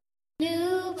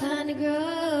Piney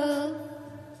Grove.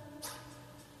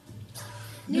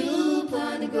 New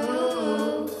Piney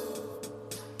Grove.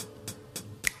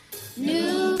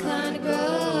 New Piney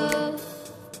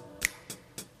Grove.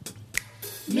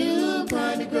 New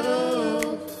Piney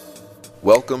Grove.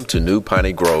 Welcome to New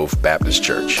Piney Grove Baptist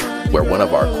Church, where one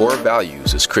of our core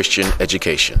values is Christian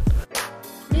education.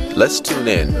 Let's tune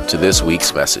in to this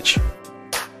week's message.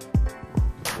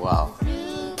 Wow. I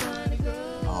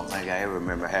don't think I ever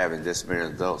remember having this many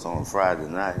adults on a Friday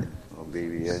night on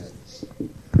BBS.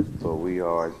 So we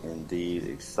are indeed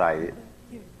excited.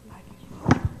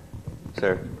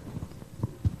 Sir?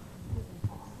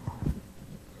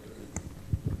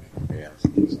 Yeah.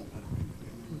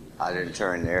 I didn't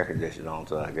turn the air conditioner on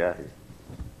until I got here.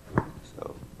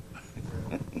 So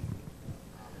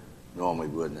normally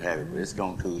wouldn't have it, but it's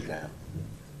going to cool down.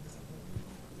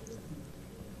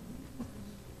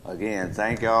 Again,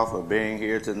 thank y'all for being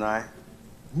here tonight.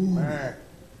 Amen.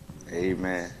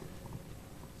 Amen.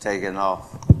 Taking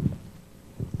off.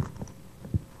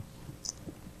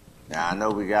 Now, I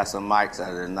know we got some mics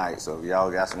out of the night, so if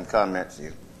y'all got some comments,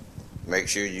 you make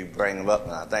sure you bring them up.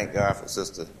 And I thank God for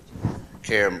Sister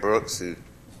Karen Brooks, who,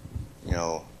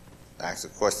 asked a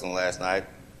question last night,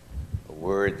 a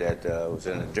word that was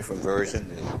in a different version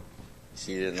that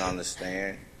she didn't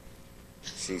understand.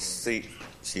 She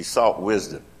sought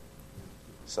wisdom.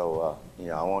 So,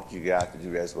 I want you guys to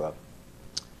do that as well.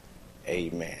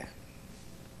 Amen.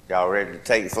 Y'all ready to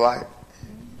take flight?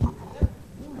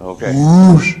 Okay.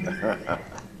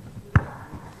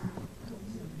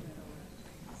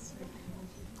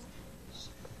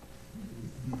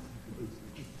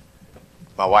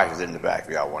 My wife is in the back.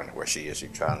 If y'all wonder where she is,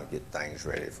 she's trying to get things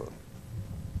ready for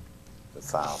the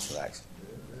final selection.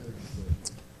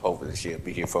 Hopefully she'll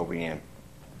be here before we end.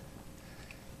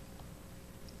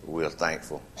 We're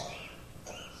thankful.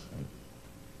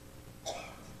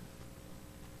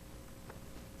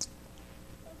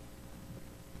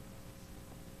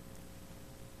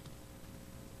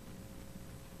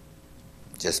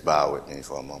 Just bow with me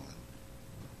for a moment.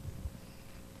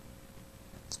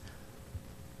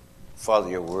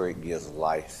 Father, your word gives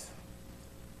life.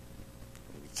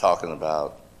 We're talking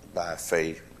about by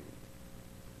faith.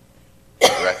 We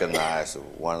recognize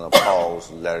one of Paul's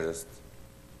letters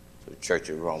to the Church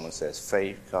of Rome says,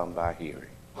 faith comes by hearing,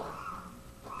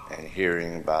 and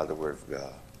hearing by the word of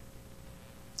God.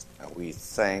 And we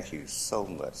thank you so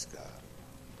much, God,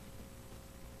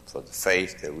 for the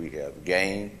faith that we have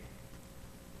gained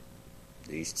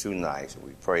these 2 nights.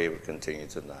 We pray it will continue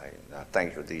tonight. And I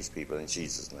thank you for these people in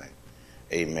Jesus' name.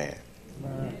 Amen.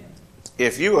 Amen.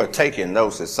 If you are taking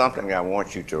notes, there's something I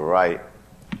want you to write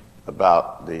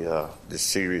about this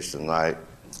series tonight,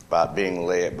 about being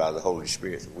led by the Holy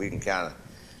Spirit. So we can kind of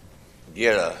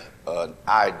get an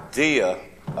idea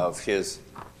of his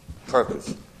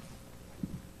purpose.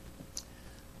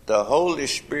 The Holy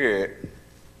Spirit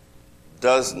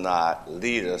does not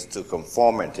lead us to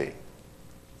conformity.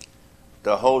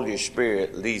 The Holy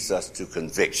Spirit leads us to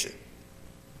conviction.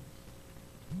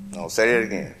 I'll say that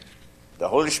again. The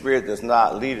Holy Spirit does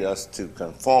not lead us to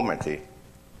conformity.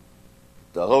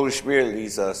 The Holy Spirit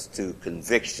leads us to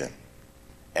conviction.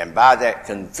 And by that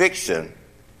conviction,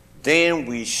 then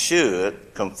we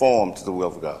should conform to the will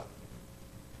of God.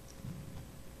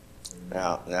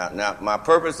 Now, my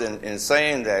purpose in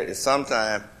saying that is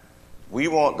sometimes we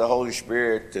want the Holy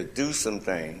Spirit to do some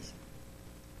things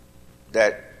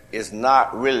that is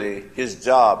not really his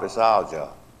job, it's our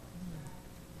job.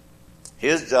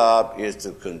 His job is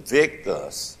to convict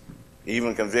us,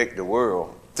 even convict the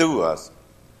world through us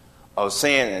of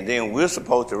sin, and then we're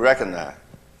supposed to recognize.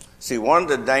 See, one of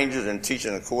the dangers in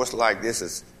teaching a course like this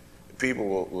is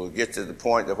people will get to the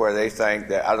point of where they think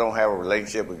that I don't have a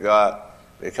relationship with God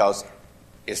because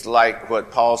it's like what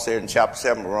Paul said in chapter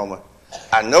 7 of Romans.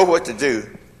 I know what to do,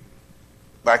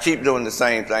 but I keep doing the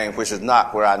same thing, which is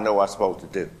not what I know I'm supposed to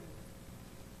do.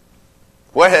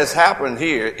 What has happened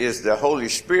here is the Holy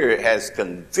Spirit has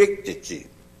convicted you.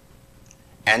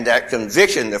 And that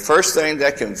conviction, the first thing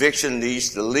that conviction needs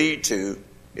to lead to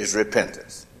is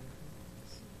repentance.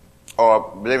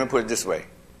 Or let me put it this way,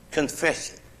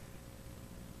 confession.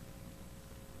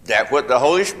 That what the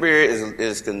Holy Spirit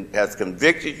has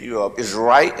convicted you of is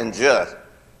right and just.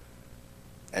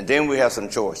 And then we have some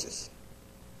choices.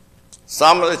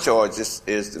 Some of the choices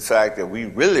is the fact that we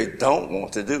really don't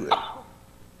want to do it.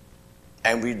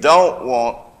 And we don't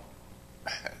want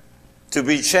to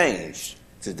be changed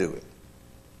to do it.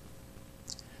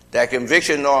 That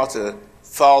conviction ought to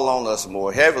fall on us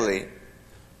more heavily,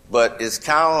 but it's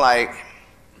kind of like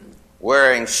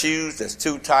wearing shoes that's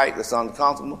too tight, that's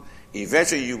uncomfortable.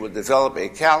 Eventually you will develop a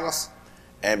callus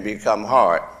and become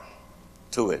hard.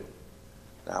 to it.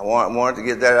 Now, I wanted to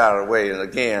get that out of the way. And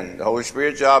again, the Holy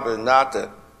Spirit's job is not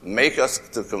to make us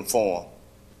to conform.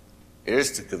 It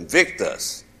is to convict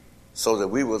us so that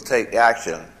we will take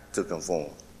action to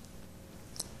conform.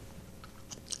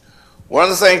 One of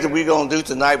the things that we're going to do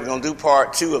tonight, we're going to do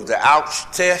part 2 of the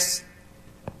ouch test.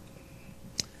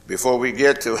 Before we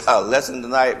get to our lesson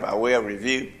tonight, by way of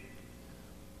review,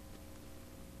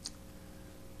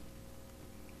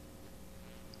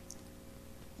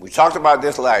 we talked about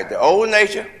this like the old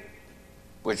nature,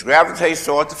 which gravitates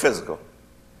toward the physical,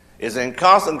 is in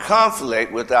constant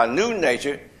conflict with our new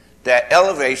nature that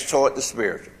elevates toward the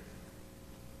spiritual.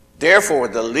 Therefore,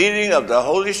 the leading of the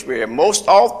Holy Spirit most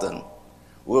often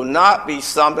will not be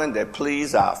something that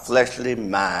pleases our fleshly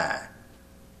mind.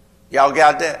 Y'all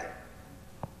got that?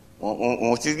 I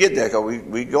want you to get that because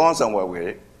we going somewhere with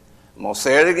it. I'm going to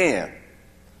say it again.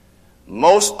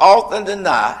 Most often than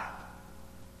not,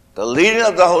 the leading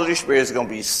of the Holy Spirit is going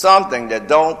to be something that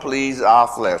don't please our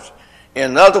flesh.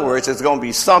 In other words, it's going to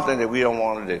be something that we don't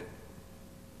want to do.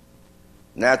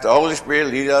 Now, if the Holy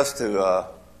Spirit leads us to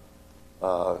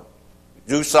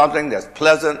do something that's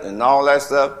pleasant and all that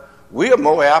stuff, we are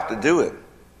more apt to do it.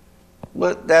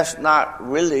 But that's not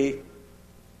really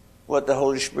what the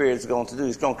Holy Spirit is going to do.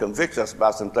 He's going to convict us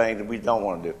about some things that we don't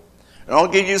want to do. And I'll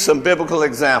give you some biblical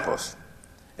examples.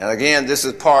 And again, this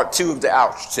is part 2 of the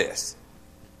ouch test.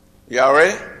 Y'all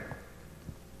ready?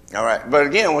 All right. But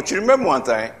again, I want you to remember one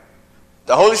thing.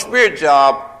 The Holy Spirit's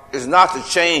job is not to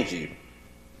change you.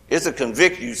 It's to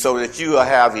convict you so that you will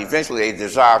have eventually a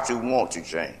desire to want to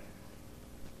change.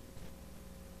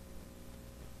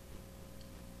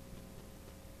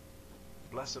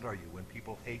 Blessed are you when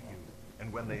people hate you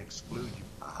and when they exclude you.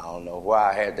 I don't know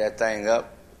why I had that thing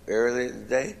up earlier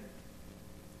today.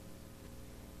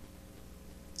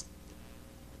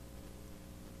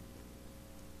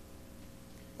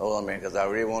 Hold on a minute, because I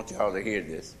really want y'all to hear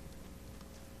this.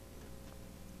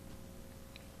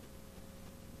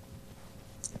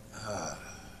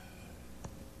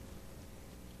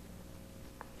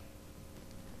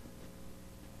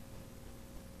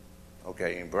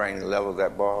 Okay, you can bring the level of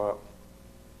that bar up.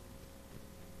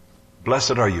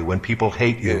 Blessed are you when people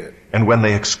hate you Yeah. and when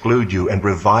they exclude you and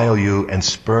revile you and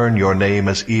spurn your name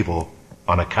as evil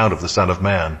on account of the Son of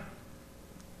Man.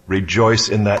 Rejoice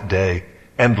in that day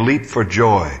and leap for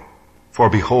joy, for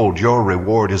behold, your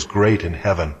reward is great in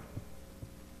heaven.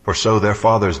 For so their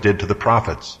fathers did to the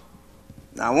prophets.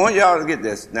 Now, I want y'all to get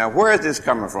this. Now, where is this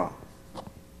coming from?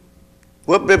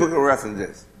 What biblical reference is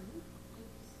this?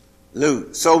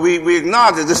 Luke. So we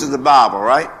acknowledge that this is the Bible,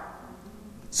 right?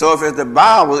 So if it's the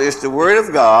Bible, it's the Word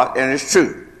of God, and it's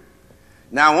true.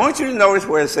 Now, I want you to notice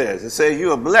where it says. It says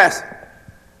you are blessed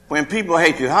when people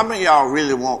hate you. How many of y'all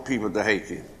really want people to hate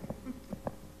you?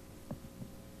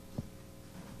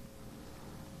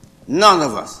 None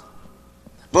of us.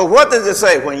 But what does it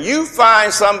say? When you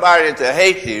find somebody to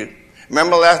hate you,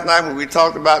 remember last night when we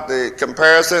talked about the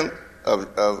comparison of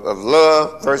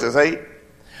love versus hate?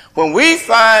 When we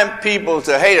find people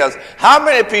to hate us, how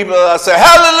many people say,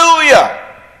 hallelujah?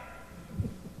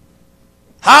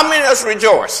 How many of us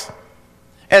rejoice?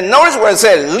 And notice where it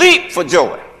says, leap for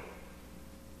joy.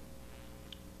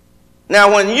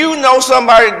 Now, when you know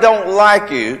somebody don't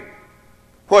like you,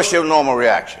 what's your normal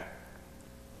reaction?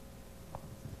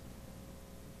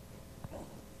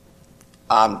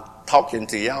 I'm talking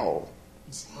to y'all.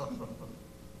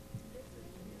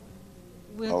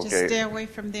 We'll just stay away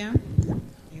from them.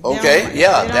 If Okay, they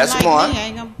yeah, don't that's like one. Me, I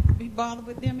ain't going to be bothered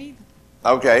with them either.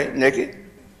 Okay, Nikki?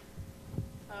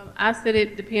 I said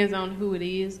it depends on who it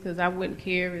is, because I wouldn't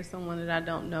care if it's someone that I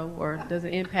don't know or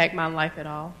doesn't impact my life at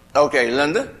all. Okay,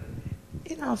 Linda?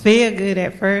 It don't feel good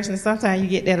at first, and sometimes you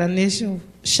get that initial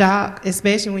shock,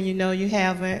 especially when you know you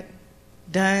haven't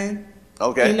done,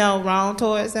 Okay. wrong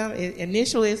towards them.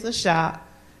 Initially, it's a shock,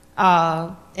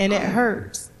 and it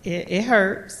hurts. It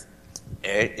hurts.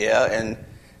 Yeah, and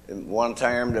one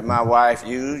term that my wife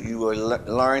used, you will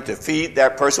learn to feed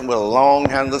that person with a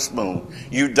long-handled spoon.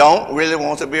 You don't really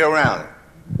want to be around it.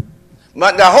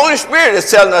 But the Holy Spirit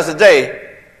is telling us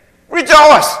today,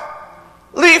 rejoice,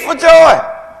 leap for joy.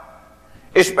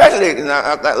 Especially,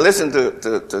 I listened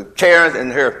to Karen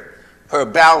and her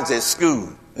battles at school,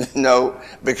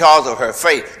 because of her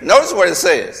faith. Notice what it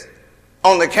says,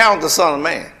 on the account of the Son of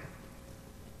Man.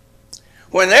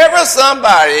 Whenever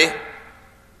somebody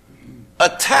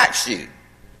attacks you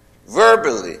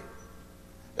verbally,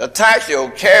 attacks your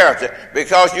character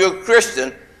because you're a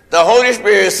Christian, the Holy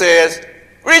Spirit says,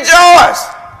 rejoice.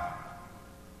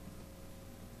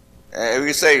 And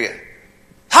we say,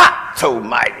 hot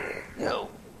almighty, Lord,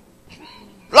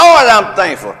 I'm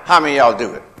thankful. How many of y'all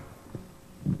do it?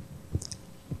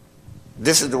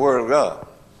 This is the word of God.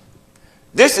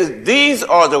 These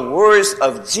are the words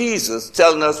of Jesus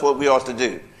telling us what we ought to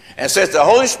do. And since the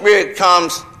Holy Spirit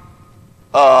comes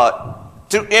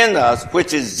in us,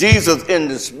 which is Jesus in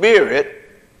the Spirit,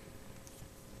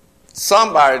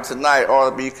 somebody tonight ought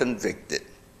to be convicted.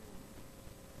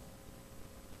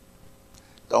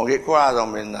 Don't get quiet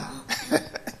on me now.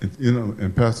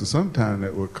 And Pastor, sometimes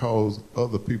that will cause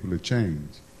other people to change.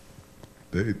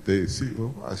 They see, well,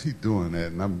 why is he doing that?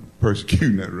 And I'm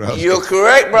persecuting that route. You're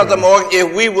correct, Brother Morgan,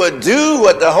 if we would do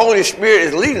what the Holy Spirit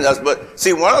is leading us. But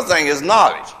see, one other thing is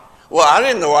knowledge. Well, I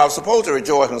didn't know I was supposed to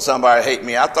rejoice when somebody hate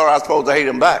me. I thought I was supposed to hate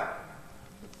them back.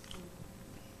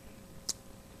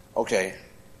 Okay.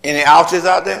 Any ouches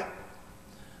out there?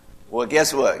 Well,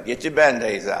 guess what? Get your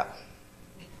Band-Aids out.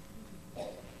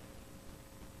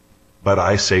 But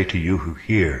I say to you who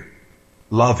hear,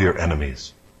 love your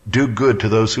enemies. Do good to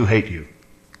those who hate you.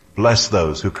 Bless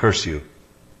those who curse you.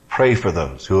 Pray for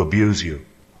those who abuse you.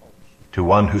 To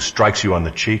one who strikes you on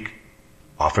the cheek,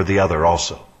 offer the other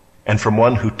also. And from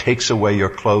one who takes away your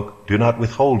cloak, do not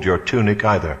withhold your tunic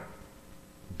either.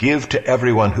 Give to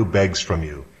everyone who begs from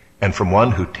you. And from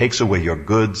one who takes away your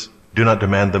goods, do not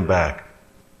demand them back.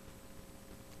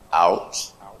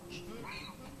 Ouch.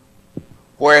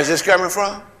 Where is this coming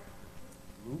from?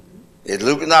 Is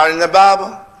Luke not in the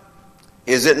Bible?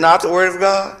 Is it not the word of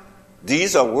God?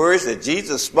 These are words that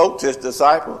Jesus spoke to his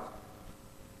disciples.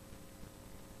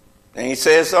 And he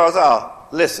says,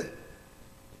 listen.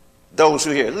 Those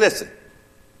who hear, listen.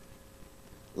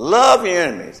 Love your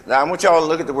enemies. Now I want y'all to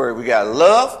look at the word. We got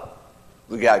love,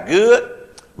 we got good,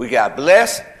 we got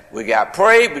bless, we got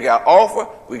pray, we got offer,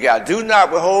 we got do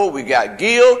not withhold, we got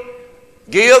give,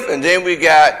 and then we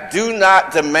got do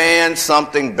not demand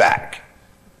something back.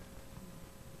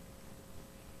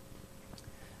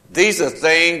 These are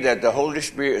things that the Holy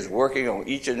Spirit is working on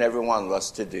each and every one of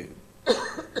us to do.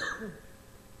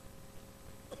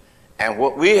 And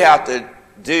what we have to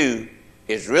do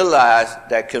is realize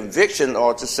that conviction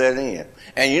ought to set in.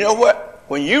 And you know what?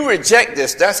 When you reject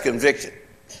this, that's conviction.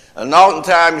 And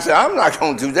oftentimes you say, I'm not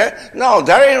going to do that. No,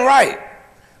 that ain't right.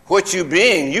 What you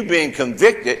being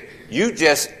convicted,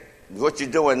 what you're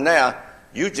doing now,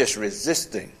 you just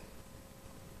resisting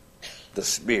the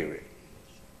Spirit.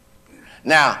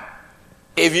 Now,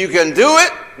 if you can do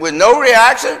it with no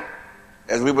reaction,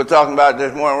 as we were talking about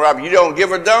this morning, Robert, you don't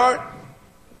give a darn,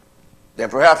 then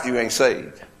perhaps you ain't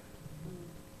saved.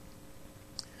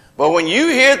 But when you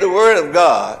hear the word of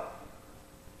God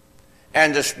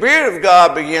and the Spirit of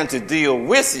God begin to deal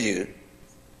with you,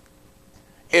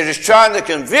 it is trying to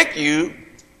convict you,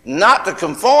 not to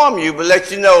conform you, but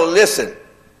let you know, listen,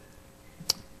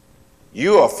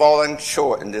 you are falling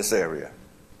short in this area.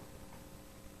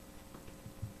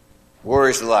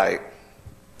 Words like,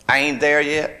 I ain't there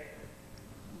yet.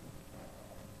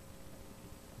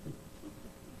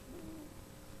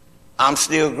 I'm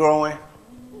still growing.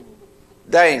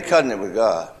 That ain't cutting it with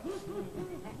God.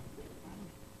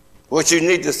 What you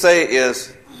need to say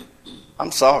is,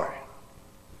 I'm sorry.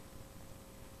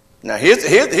 Now, here's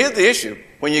the issue.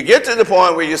 When you get to the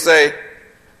point where you say,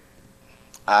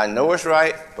 I know it's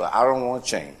right, but I don't want to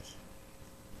change.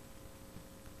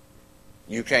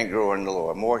 You can't grow in the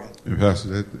Lord. Morgan?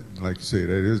 Pastor, like you say,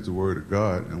 that is the word of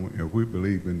God. And if we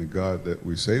believe in the God that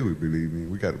we say we believe in,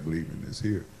 we got to believe in this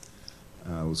here.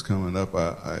 I was coming up,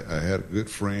 I had a good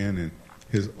friend, and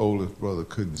his oldest brother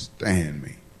couldn't stand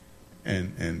me.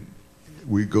 And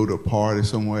we go to a party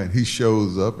somewhere, and he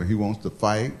shows up, and he wants to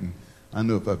fight. And I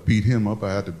knew if I beat him up,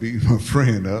 I had to beat my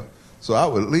friend up. So I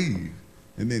would leave.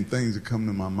 And then things would come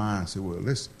to my mind. I said, well,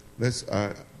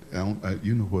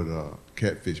 you know what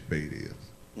catfish bait is?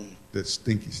 That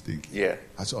stinky. Yeah.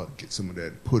 I saw to get some of that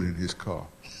and put in his car.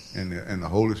 And the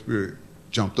Holy Spirit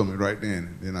jumped on me right then.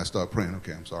 And then I started praying,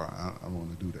 okay, I'm sorry. I don't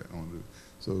want to do that.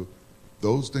 So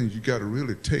those things you got to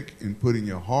really take and put in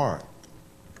your heart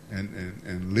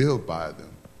and live by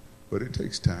them. But it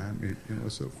takes time.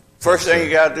 First thing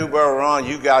you got to do, Brother Ron,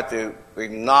 you got to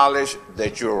acknowledge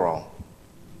that you're wrong.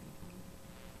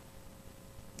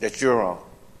 That you're wrong.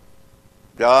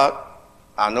 God,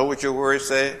 I know what your word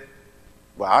said,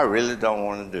 but I really don't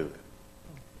want to do it.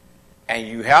 And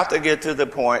you have to get to the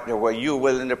point where you're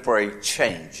willing to pray,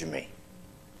 change me.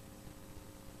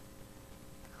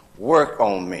 Work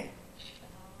on me.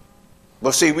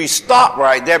 But see, we stop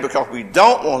right there because we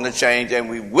don't want to change and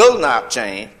we will not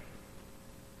change.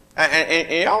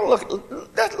 And y'all let's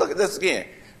look at this again.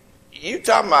 You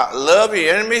talking about love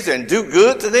your enemies and do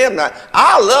good to them. Now,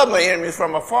 I love my enemies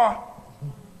from afar.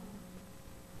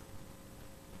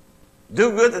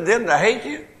 Do good to them that hate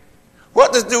you?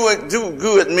 What does do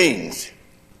good means?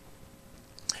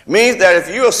 Means that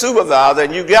if you're a supervisor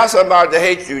and you got somebody that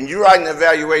hates you and you write an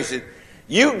evaluation,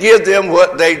 you give them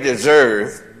what they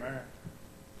deserve,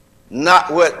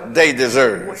 not what they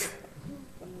deserve.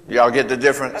 Y'all get the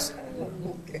difference?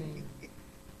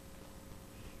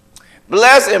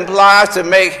 Bless implies to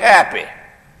make happy,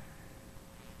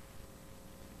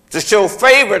 to show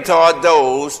favor toward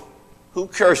those who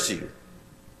curse you.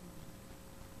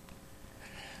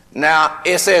 Now,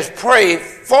 it says pray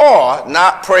for,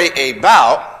 not pray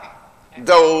about,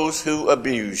 those who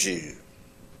abuse you.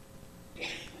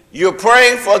 You're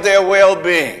praying for their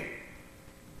well-being.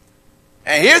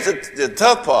 And here's the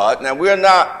tough part. Now, we're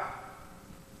not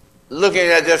looking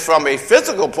at this from a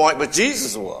physical point, but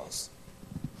Jesus was.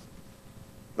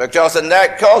 Because in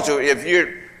that culture, if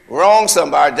you wrong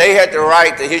somebody, they had the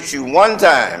right to hit you one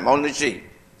time on the cheek.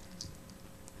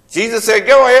 Jesus said,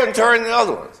 go ahead and turn the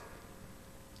other one.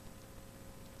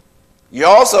 You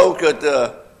also could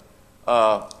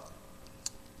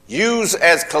use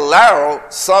as collateral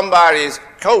somebody's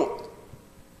coat,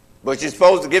 but you're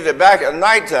supposed to give it back at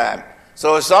nighttime.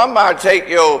 So if somebody take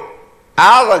your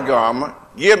outer garment,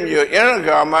 give them your inner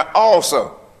garment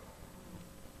also.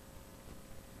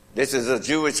 This is a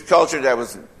Jewish culture that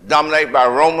was dominated by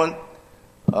Roman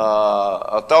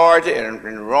authority,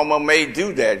 and Rome may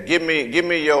do that. Give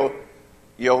me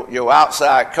your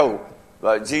outside coat.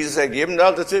 But Jesus said, give them the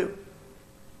other too.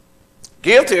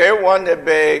 Give to everyone that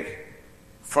beg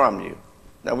from you.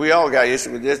 Now, we all got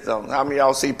issue with this, don't we? How many of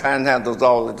y'all see panhandles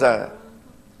all the time?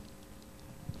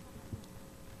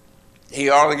 He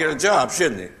ought to get a job,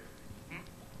 shouldn't he?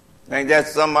 Ain't that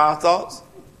some of our thoughts?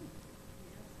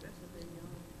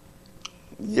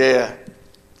 Yeah.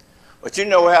 But you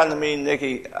know what happened to me,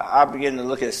 Nikki? I begin to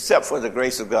look at, except for the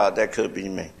grace of God, that could be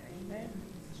me. Amen.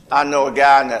 I know a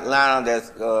guy in Atlanta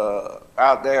that's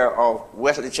out there off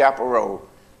Wesley Chapel Road.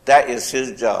 That is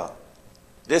his job.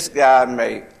 This guy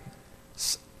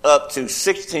makes up to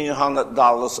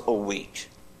 $1,600 a week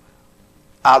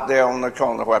out there on the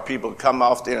corner where people come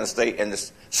off the interstate and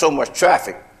there's so much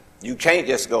traffic, you can't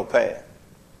just go past.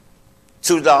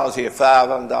 $2 here,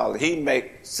 $500. He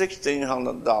makes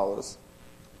 $1,600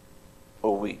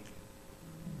 a week.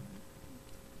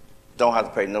 Don't have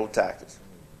to pay no taxes.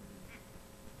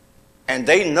 And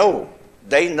they know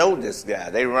this guy.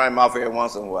 They run him off every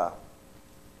once in a while.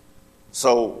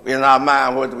 So in our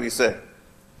mind, what do we say?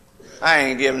 I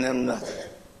ain't giving them nothing.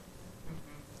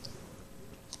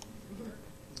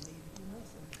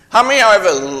 How many of you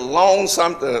ever loaned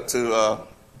something to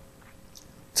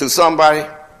somebody,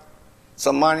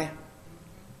 some money?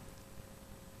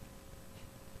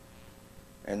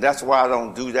 And that's why I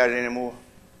don't do that anymore.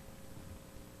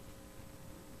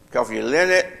 Because if you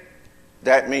lend it,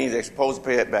 that means they're supposed to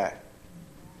pay it back.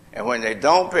 And when they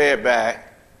don't pay it back,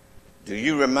 do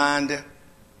you remind them?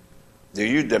 Do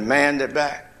you demand it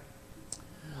back?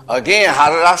 Again, how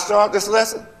did I start this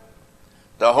lesson?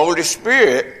 The Holy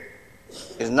Spirit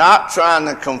is not trying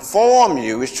to conform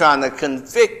you, it's trying to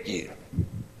convict you.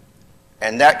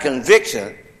 And that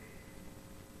conviction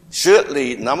should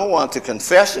lead, number one, to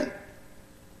confession,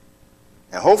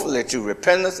 and hopefully to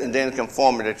repentance, and then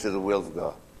conformity to the will of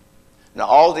God. Now,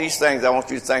 all these things, I want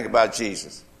you to think about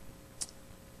Jesus.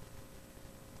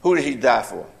 Who did he die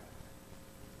for?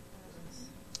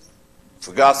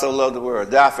 For God so loved the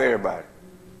world, die for everybody.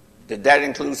 Did that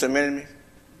include some enemies?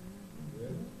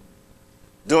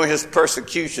 During his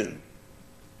persecution,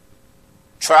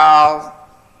 trial,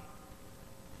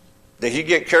 did he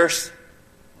get cursed?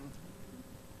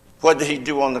 What did he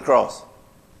do on the cross?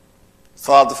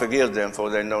 Father, forgive them, for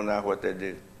they know not what they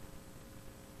do.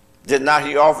 Did not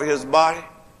he offer his body?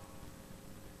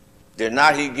 Did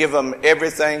not he give them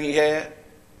everything he had?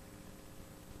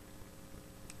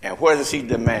 And what is he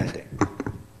demanding?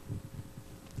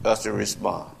 Us to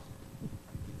respond.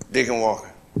 Deacon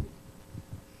Walker.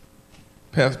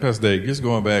 Pastor Dave, just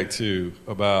going back to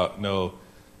about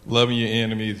loving your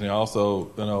enemies and also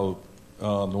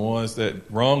the ones that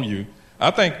wrong you.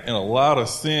 I think in a lot of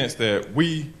sense that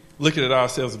we look at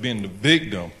ourselves as being the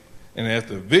victim, and as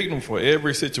the victim for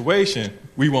every situation,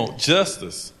 we want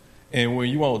justice. And when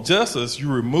you want justice,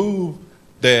 you remove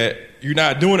that you're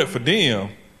not doing it for them,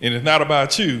 and it's not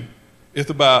about you. It's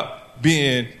about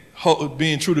being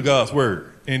true to God's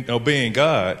word and obeying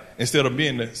God instead of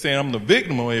saying I'm the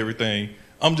victim of everything.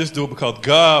 I'm just doing it because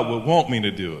God would want me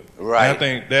to do it. Right. And I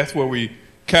think that's where we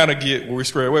kind of get where we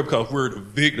square away, because we're the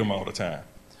victim all the time.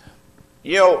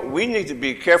 We need to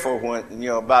be careful when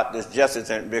about this justice,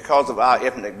 and because of our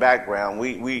ethnic background,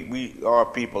 we are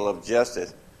people of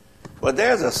justice. But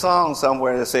there's a song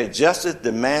somewhere that says, "Justice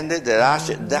demanded that I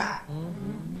should die."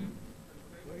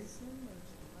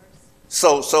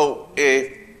 So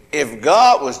if If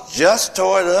God was just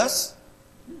toward us,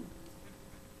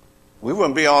 we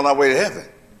wouldn't be on our way to heaven.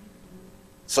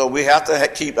 So we have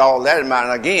to keep all that in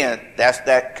mind. And again, that's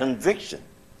that conviction.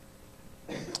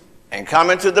 And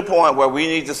coming to the point where we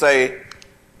need to say,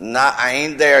 nah, I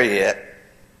ain't there yet,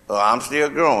 or I'm still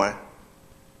growing,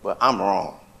 but I'm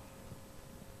wrong.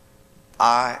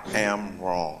 I am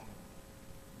wrong.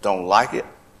 Don't like it,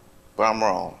 but I'm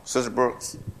wrong. Sister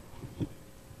Brooks?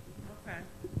 Okay.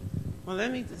 Well,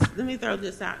 let me throw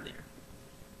this out there.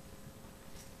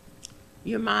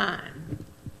 Your mind,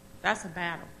 that's a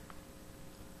battle.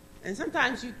 And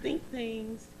sometimes you think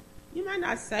things, you might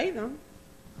not say them,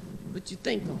 but you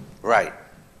think them. Right.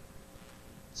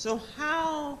 So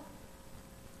how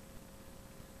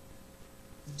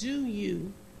do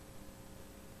you,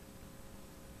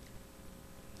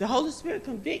 the Holy Spirit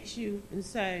convicts you and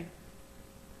say,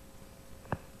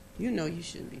 you know you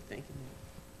shouldn't be thinking that.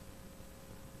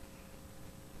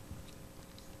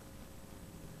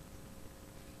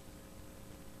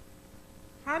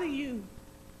 How do you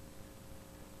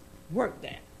work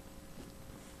that?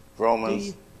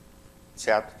 Romans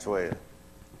chapter 12.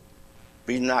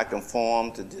 Be not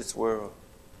conformed to this world,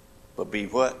 but be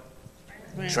what?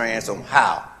 Transformed.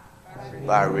 How?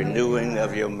 By renewing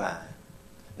of your mind.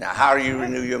 Now, how do you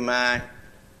renew your mind?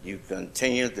 You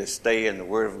continue to stay in the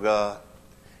Word of God.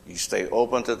 You stay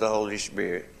open to the Holy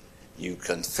Spirit. You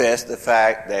confess the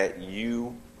fact that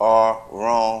you are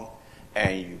wrong,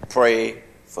 and you pray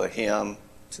for Him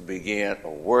to begin a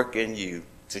work in you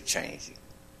to change you.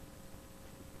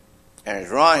 And as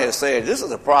Ron has said, this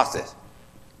is a process.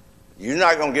 You're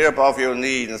not going to get up off your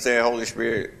knees and say, Holy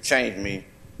Spirit, change me.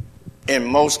 In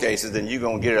most cases, then you're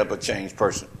going to get up a changed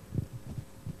person.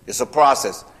 It's a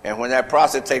process. And when that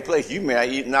process takes place, you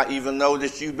may not even know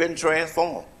that you've been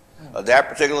transformed. That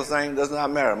particular thing does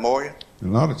not matter. Moria? A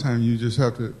lot of times you just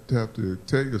have to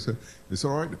tell yourself, it's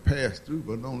all right to pass through,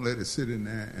 but don't let it sit in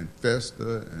there and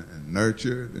fester and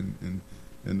nurture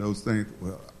and those things.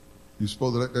 Well, you're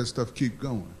supposed to let that stuff keep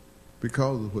going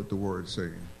because of what the Word's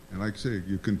saying. And like I said,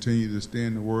 you continue to stay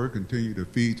in the Word, continue to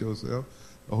feed yourself.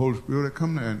 The Holy Spirit will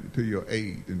come there to your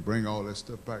aid and bring all that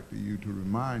stuff back to you to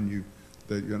remind you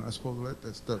that you're not supposed to let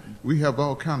that stuff. We have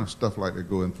all kind of stuff like that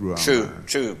going through our mind.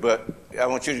 True. But I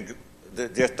want you to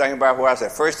just think about what I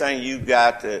said. First thing you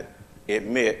got to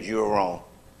admit you're wrong.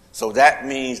 So that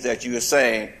means that you are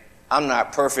saying, I'm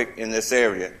not perfect in this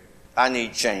area. I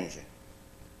need changing.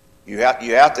 You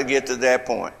have to get to that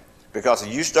point. Because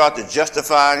if you start to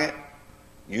justifying it,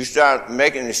 you start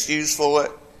making an excuse for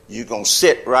it, you're going to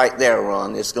sit right there,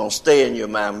 Ron. It's going to stay in your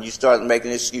mind when you start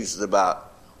making excuses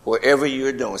about whatever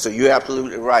you're doing. So you're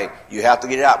absolutely right. You have to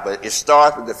get it out. But it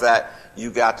starts with the fact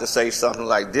you got to say something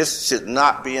like, this should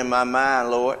not be in my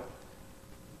mind, Lord.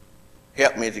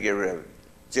 Help me to get rid of it.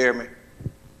 Jeremy?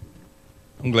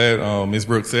 I'm glad Ms.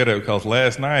 Brooks said that, because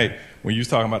last night when you was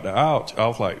talking about the ouch, I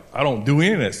was like, I don't do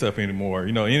any of that stuff anymore.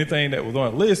 You know, anything that was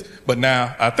on the list. But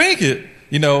now I think it,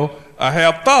 you know, I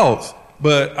have thoughts.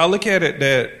 But I look at it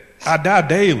that I die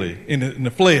daily in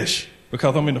the flesh,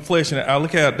 because I'm in the flesh, and I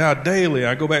look at it, die daily.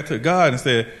 I go back to God and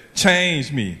say,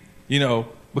 change me, you know,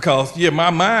 because, yeah, my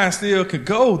mind still could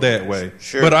go that way.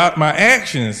 Sure. But my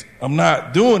actions, I'm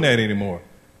not doing that anymore.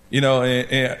 You know,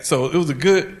 and so it was a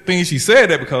good thing she said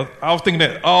that, because I was thinking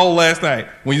that all last night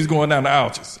when you was going down the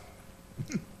ouches.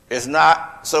 It's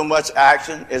not so much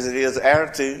action as it is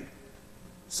attitude.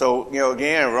 So, you know,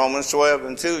 again, Romans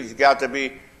 12:2, it's got to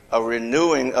be a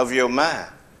renewing of your mind.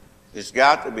 It's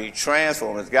got to be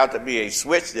transformed. It's got to be a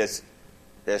switch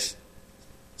that's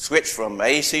switched from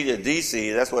AC to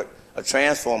DC. That's what a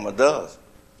transformer does.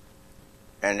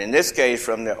 And in this case,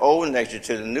 from the old nature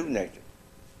to the new nature.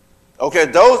 Okay,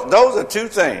 those are two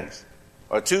things,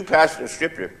 or two passages of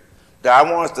Scripture that I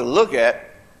want us to look at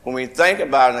when we think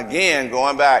about it. Again,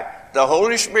 going back, the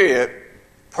Holy Spirit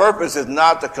purpose is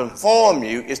not to conform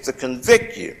you, it's to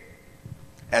convict you.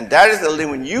 And that is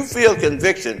when you feel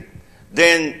conviction,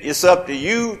 then it's up to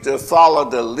you to follow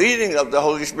the leading of the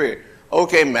Holy Spirit.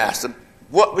 Okay, Master,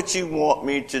 what would you want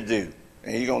me to do?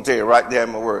 And he's going to tell you right there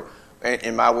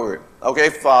in my word.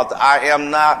 Okay, Father, I am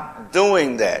not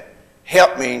doing that.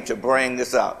 Help me to bring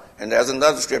this out. And there's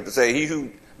another scripture that says, he who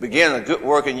began a good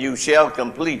work in you shall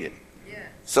complete it. Yeah.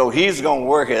 So he's going to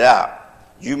work it out.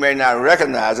 You may not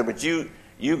recognize it, but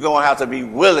you're going to have to be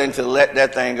willing to let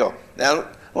that thing go. Now, I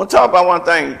want to talk about one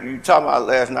thing you talked about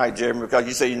last night, Jeremy, because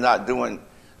you say you're not doing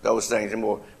those things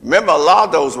anymore. Remember, a lot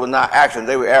of those were not action,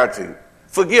 they were attitude.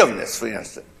 Forgiveness, for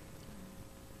instance.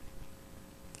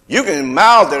 You can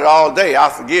mouth it all day, I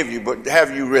forgive you, but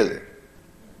have you really?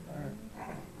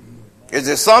 Is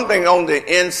there something on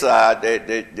the inside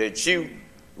that you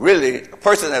really, a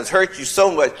person has hurt you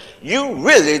so much, you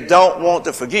really don't want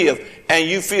to forgive, and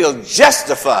you feel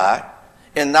justified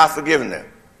in not forgiving them.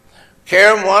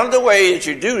 Karen, one of the ways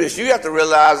that you do this, you have to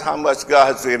realize how much God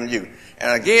has given you.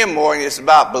 And again, Morgan, it's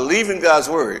about believing God's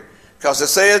word. Because it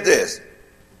says this,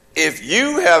 if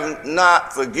you have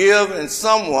not forgiven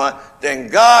someone, then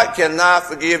God cannot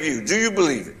forgive you. Do you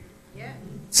believe it? Yeah.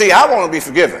 See, I want to be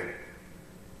forgiven.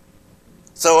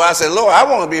 So I said, Lord, I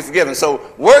want to be forgiven.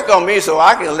 So work on me so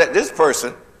I can let this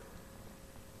person,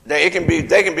 they can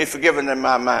be forgiven in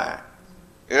my mind.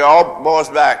 It all boils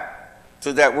back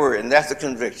to that word, and that's the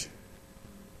conviction.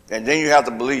 And then you have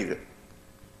to believe it.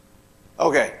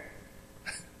 Okay.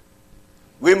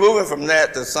 We're moving from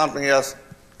that to something else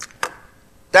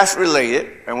that's related.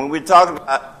 And when we talk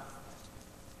about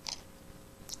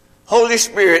Holy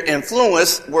Spirit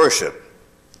influence worship,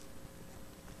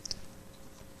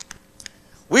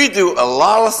 we do a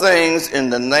lot of things in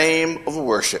the name of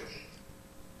worship.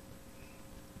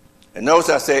 And notice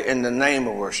I said in the name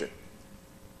of worship.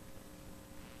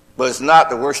 But it's not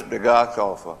the worship that God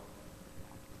called for.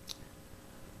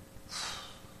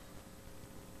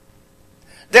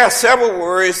 There are several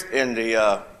words in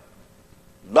the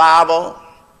Bible,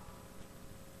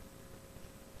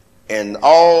 in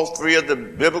all three of the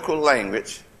biblical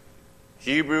language,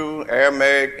 Hebrew,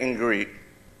 Aramaic, and Greek,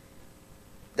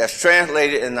 that's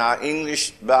translated in our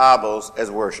English Bibles as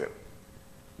worship.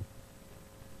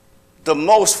 The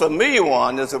most familiar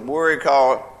one is a word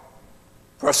called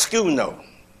proskuno.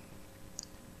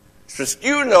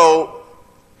 Proskuno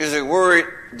is a word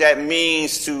that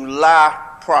means to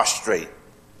lie prostrate.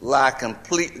 Lie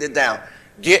completely down.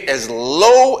 Get as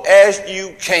low as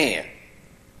you can.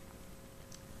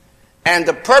 And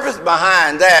the purpose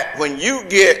behind that, when you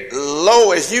get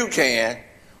low as you can,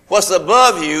 what's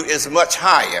above you is much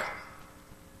higher.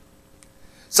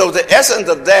 So the essence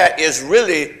of that is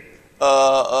really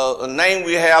a name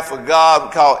we have for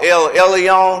God called El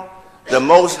Elyon, the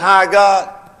Most High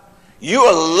God. You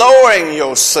are lowering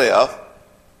yourself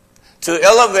to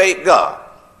elevate God.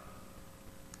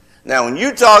 Now, when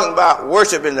you're talking about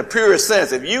worship in the purest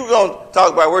sense, if you're going to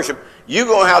talk about worship, you're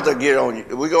going to have to get on you.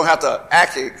 We're going to have to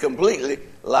actually completely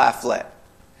lie flat.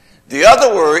 The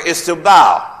other word is to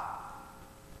bow.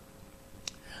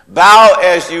 Bow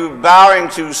as you bowing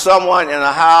to someone in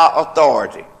a high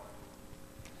authority.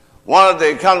 One of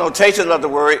the connotations of the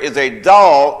word is a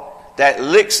dog that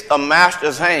licks a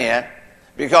master's hand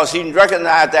because he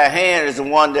recognizes that hand is the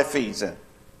one that feeds him.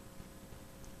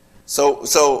 So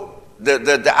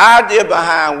the idea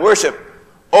behind worship,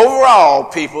 overall,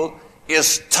 people,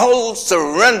 is total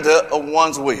surrender of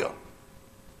one's will.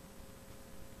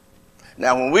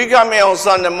 Now, when we come here on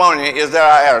Sunday morning, is that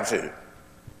our attitude?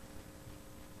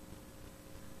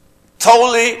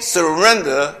 Totally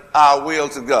surrender our will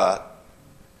to God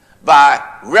by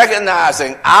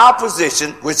recognizing our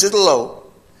position, which is low,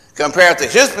 compared to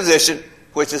his position,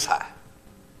 which is high.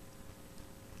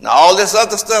 Now, all this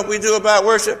other stuff we do about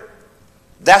worship,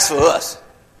 that's for us.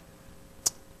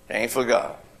 It ain't for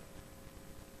God.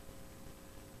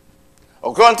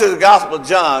 According to the Gospel of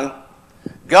John,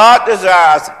 God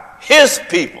desires his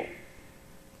people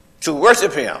to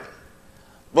worship him.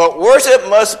 But worship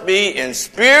must be in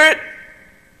spirit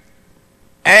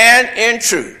and in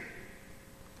truth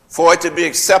for it to be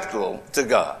acceptable to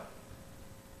God.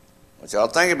 I want y'all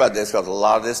think about this, because a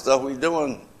lot of this stuff we're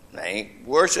doing ain't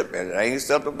worship and it ain't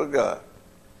acceptable to God.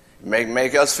 It may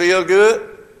make us feel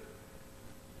good,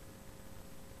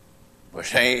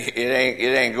 but it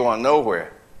ain't going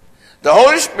nowhere. The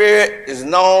Holy Spirit is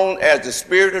known as the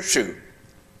Spirit of truth.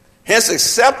 Hence,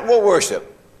 acceptable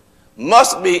worship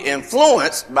must be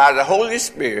influenced by the Holy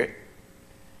Spirit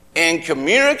in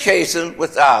communication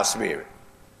with our spirit.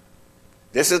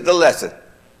 This is the lesson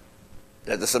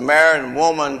that the Samaritan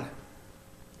woman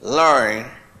learned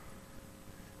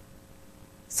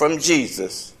from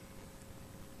Jesus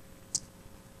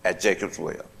at Jacob's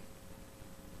well.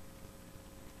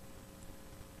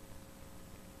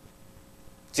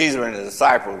 Jesus and the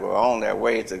disciples were on their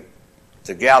way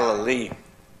to Galilee.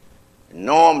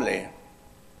 Normally,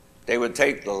 they would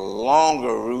take the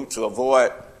longer route to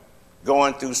avoid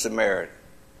going through Samaria.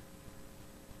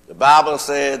 The Bible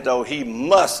said, though, he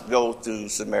must go through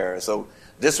Samaria. So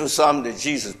this was something that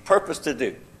Jesus purposed to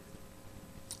do.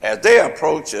 As they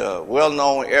approached a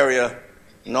well-known area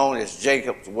known as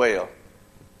Jacob's well,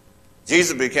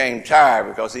 Jesus became tired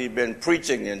because he'd been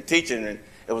preaching and teaching, and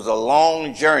it was a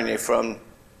long journey from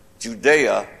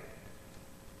Judea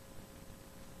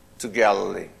to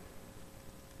Galilee.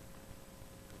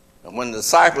 And when the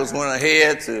disciples went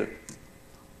ahead to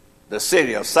the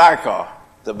city of Sychar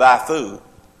to buy food,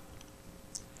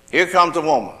 Here comes the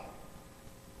woman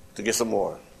to get some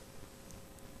water.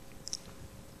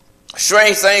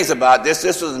 Strange things about this.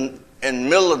 This was in the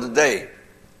middle of the day.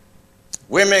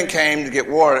 Women came to get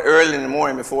water early in the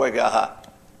morning before it got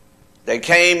hot. They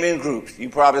came in groups. You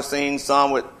probably seen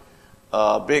some with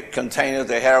big containers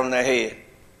they had on their head.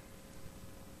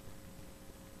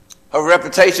 Her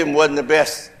reputation wasn't the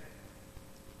best.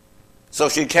 So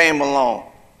she came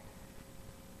along.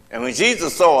 And when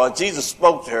Jesus saw her, Jesus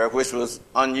spoke to her, which was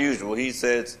unusual. He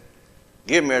says,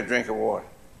 give me a drink of water.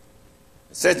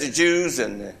 Since the Jews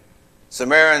and the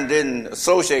Samaritans didn't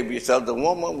associate with each other, the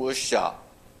woman was shocked.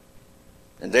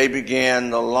 And they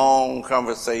began a long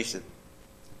conversation.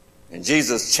 And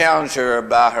Jesus challenged her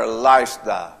about her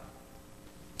lifestyle.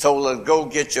 Told her, go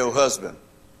get your husband.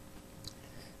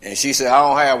 And she said, I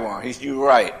don't have one. He said, you're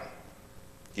right.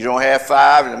 You don't have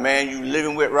 5, and the man you're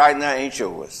living with right now ain't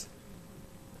yours.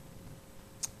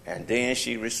 And then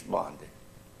she responded.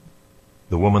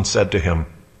 The woman said to him,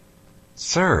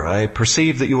 Sir, I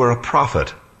perceive that you are a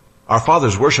prophet. Our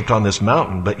fathers worshipped on this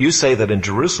mountain, but you say that in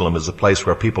Jerusalem is the place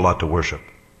where people ought to worship.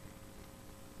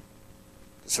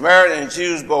 The Samaritans and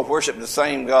Jews both worshiped the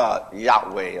same God,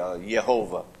 Yahweh or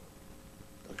Jehovah.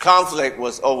 The conflict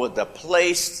was over the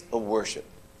place of worship.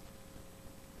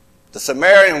 The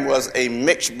Samaritan was a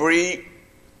mixed breed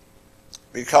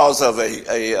because of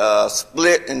a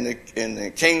split in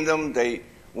the kingdom. They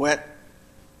went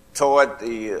toward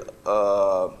the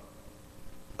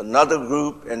another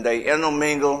group, and they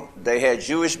intermingled. They had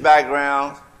Jewish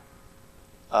backgrounds,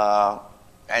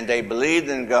 and they believed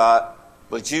in God,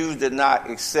 but Jews did not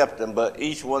accept them. But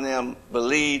each one of them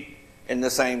believed in the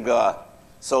same God.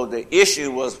 So the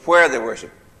issue was where they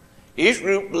worshiped. Each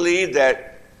group believed that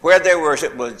where they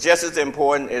worship was just as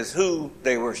important as who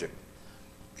they worship.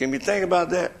 Can you think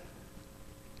about that?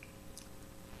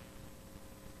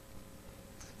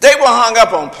 They were hung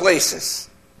up on places,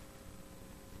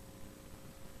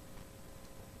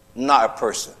 not a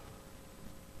person.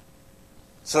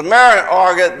 Samaritan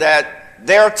argued that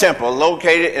their temple,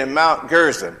 located in Mount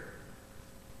Gerizim,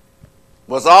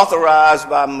 was authorized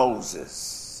by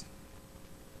Moses.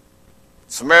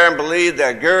 Samaritan believed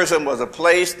that Gerizim was a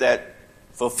place that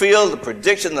fulfilled the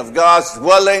prediction of God's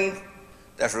dwelling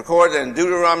that's recorded in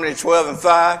Deuteronomy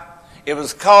 12:5. It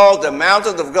was called the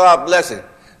mountain of God's blessing.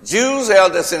 Jews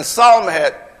held that since Solomon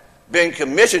had been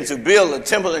commissioned to build a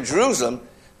temple in Jerusalem,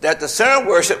 that the center of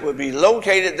worship would be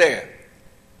located there.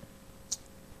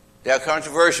 Their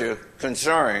controversy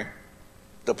concerning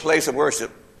the place of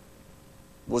worship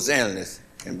was endless,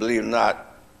 and believe it or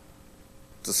not,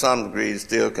 to some degree, it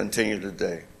still continues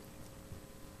today.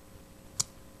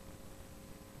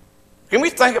 Can we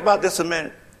think about this a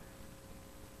minute?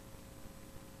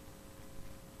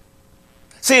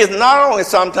 See, it's not only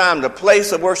sometimes the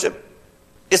place of worship,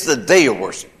 it's the day of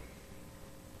worship.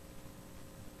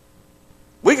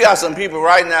 We got some people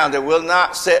right now that will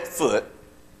not set foot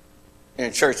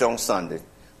in church on Sunday.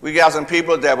 We got some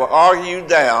people that will argue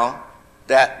down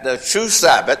that the true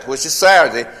Sabbath, which is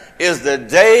Saturday, is the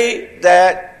day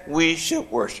that we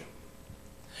should worship.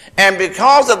 And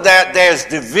because of that, there's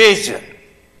division.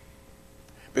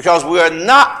 Because we are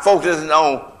not focusing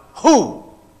on who,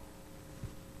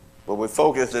 but we're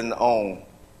focusing on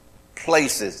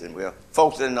places, and we're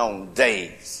focusing on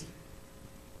days.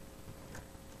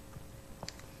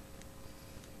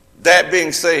 That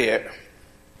being said,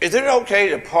 is it okay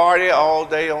to party all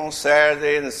day on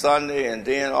Saturday and Sunday, and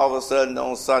then all of a sudden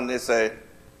on Sunday say,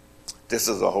 this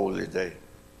is a holy day,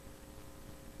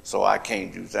 so I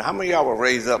can't do that? How many of y'all were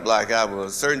raised up like I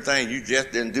was? Certain things you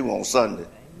just didn't do on Sunday.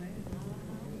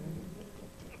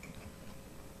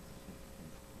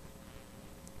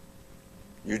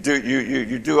 You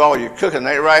do all your cooking,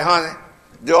 ain't right, honey?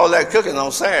 Do all that cooking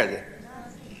on Saturday.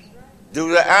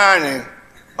 Do the ironing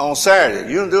on Saturday.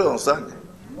 You don't do it on Sunday.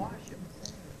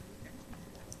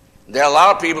 There are a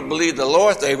lot of people who believe the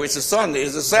Lord's Day, which is Sunday,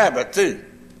 is the Sabbath too.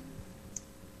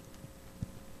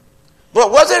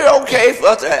 But was it okay for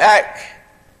us to act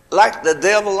like the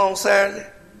devil on Saturday?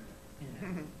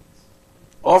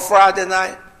 Or Friday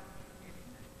night?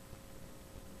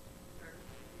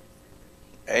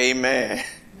 Amen.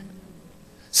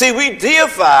 See, we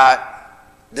deified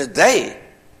the day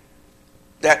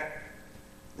that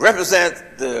represents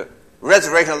the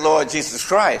resurrection of the Lord Jesus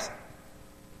Christ.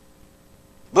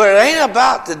 But it ain't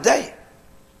about the day.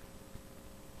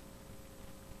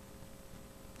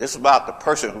 It's about the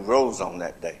person who rose on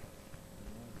that day.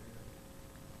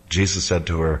 Jesus said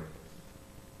to her,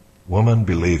 Woman,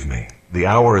 believe me, the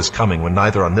hour is coming when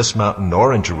neither on this mountain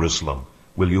nor in Jerusalem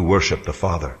will you worship the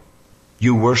Father.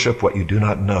 You worship what you do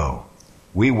not know.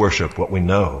 We worship what we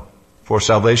know, for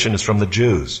salvation is from the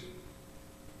Jews.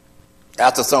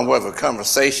 After somewhat of a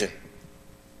conversation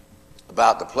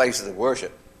about the places of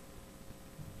worship,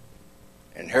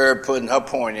 and her putting her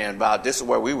point in about this is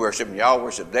where we worship and y'all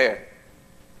worship there,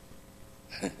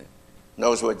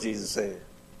 notice what Jesus said.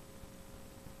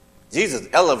 Jesus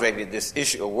elevated this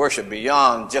issue of worship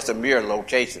beyond just a mere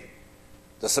location.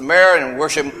 The Samaritan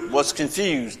worship was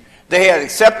confused. They had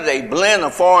accepted a blend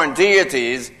of foreign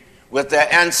deities with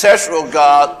the ancestral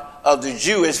God of the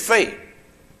Jewish faith.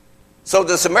 So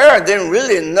the Samaritan didn't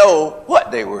really know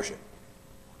what they worshiped,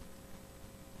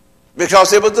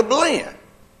 because it was a blend.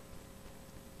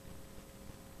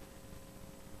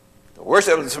 The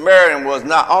worship of the Samaritan was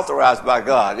not authorized by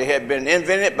God. It had been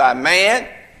invented by man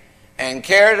and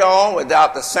carried on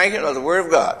without the sanction of the Word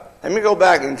of God. Let me go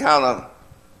back and kind of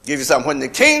give you something. When the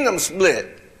kingdom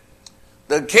split,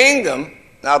 the kingdom,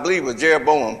 I believe it was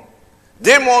Jeroboam,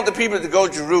 didn't want the people to go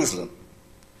to Jerusalem.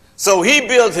 So he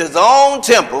built his own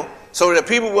temple so that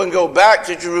people wouldn't go back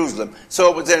to Jerusalem.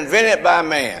 So it was invented by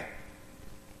man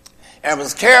and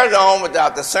was carried on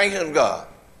without the sanction of God.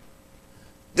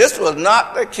 This was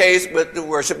not the case with the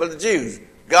worship of the Jews.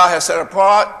 God has set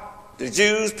apart the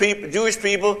Jewish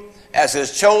people as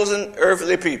his chosen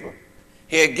earthly people.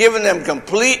 He had given them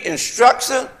complete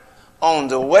instruction on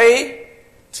the way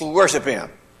to worship him.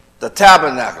 The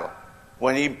tabernacle,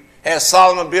 when he had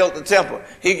Solomon built the temple,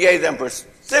 he gave them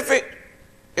specific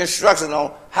instruction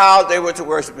on how they were to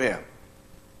worship him.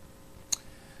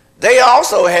 They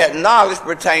also had knowledge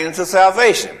pertaining to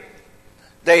salvation.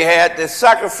 They had the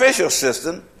sacrificial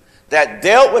system that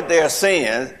dealt with their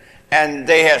sins, and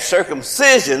they had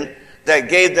circumcision that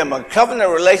gave them a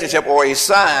covenant relationship or a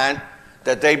sign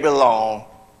that they belong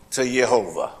to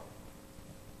Jehovah.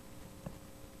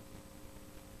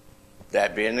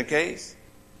 That being the case.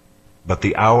 But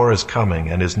the hour is coming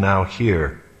and is now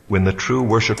here when the true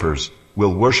worshipers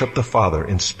will worship the Father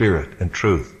in spirit and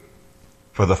truth.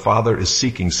 For the Father is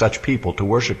seeking such people to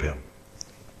worship him.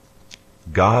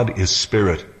 God is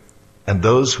spirit, and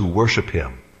those who worship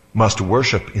him must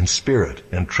worship in spirit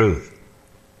and truth.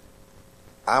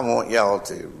 I want y'all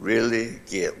to really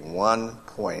get one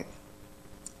point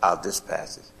out of this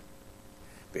passage,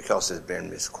 because it's been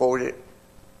misquoted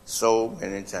so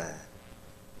many times.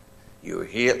 You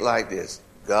hear it like this: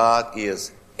 God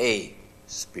is a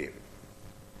spirit.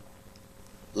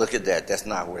 Look at that. That's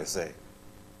not what it says.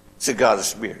 It's God is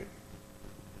spirit.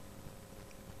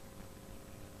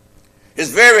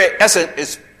 His very essence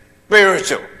is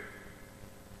spiritual.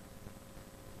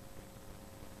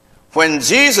 When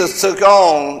Jesus took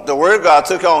on, the Word of God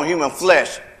took on human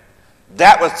flesh,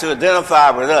 that was to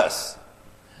identify with us.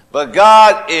 But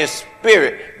God is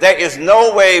spirit. There is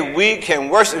no way we can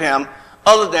worship him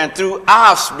other than through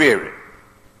our spirit.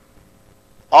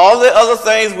 All the other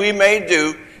things we may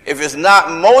do, if it's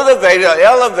not motivated or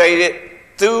elevated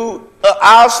through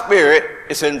our spirit,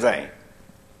 it's in vain.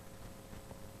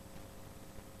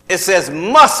 It says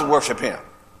must worship him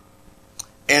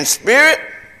in spirit,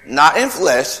 not in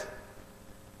flesh,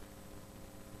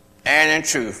 and in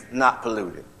truth, not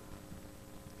polluted.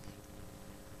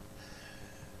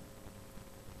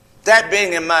 That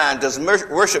being in mind, does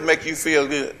worship make you feel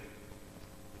good?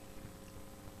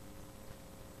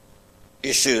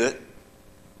 It should.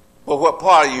 But what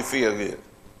part of you feel good?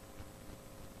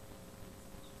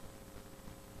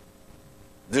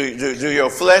 Do your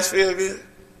flesh feel good?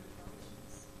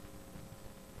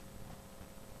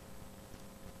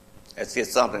 Let's get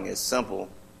something as simple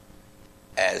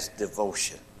as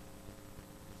devotion.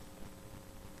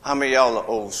 How many of y'all are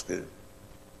old school?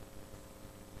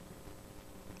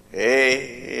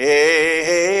 Hey,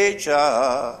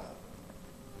 child.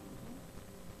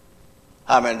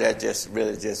 How many that just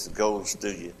really just goes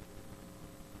through you?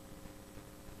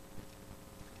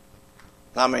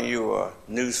 How many of you are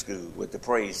new school with the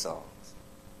praise songs,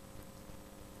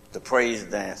 the praise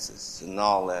dances, and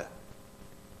all that?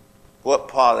 What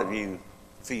part of you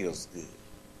feels good?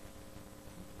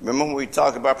 Remember when we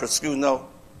talked about proskuno?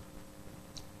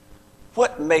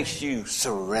 What makes you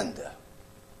surrender?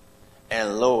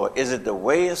 And Lord, is it the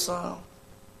way it's sung?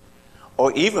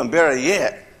 Or even better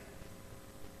yet,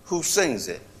 who sings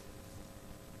it?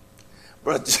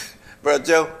 Brother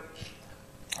Joe,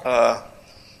 I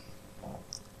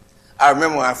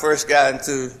remember when I first got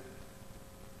into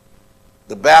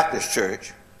the Baptist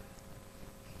church,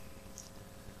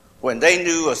 when they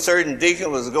knew a certain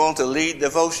deacon was going to lead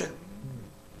devotion,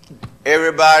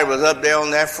 everybody was up there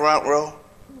on that front row,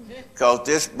 because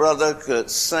this brother could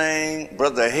sing,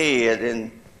 Brother Head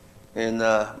in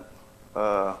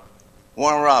Warren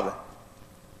Robin.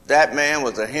 That man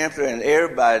was a hymner, and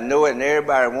everybody knew it, and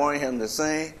everybody wanted him to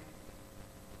sing.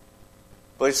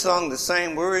 but he sung the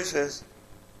same words as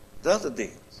the other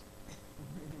deacons.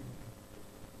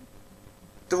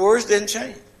 The words didn't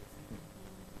change.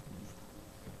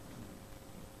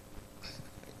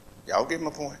 Y'all get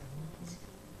my point?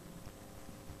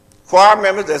 Choir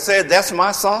members that said, that's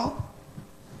my song.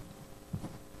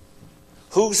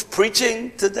 Who's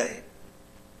preaching today?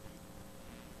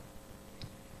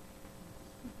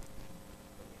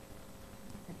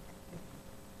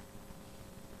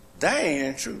 That ain't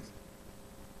in truth.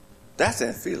 That's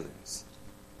in feelings.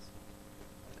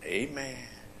 Amen.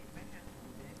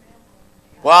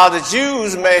 While the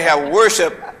Jews may have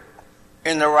worshiped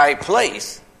in the right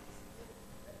place,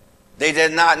 they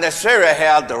did not necessarily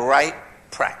have the right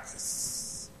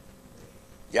practice.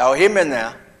 Y'all hear me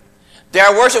now?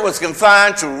 Their worship was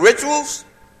confined to rituals,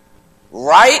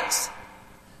 rites,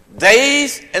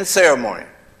 days, and ceremony.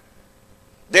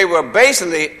 They were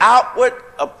basically outward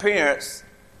appearance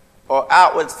or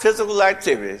outward physical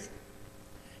activities.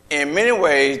 In many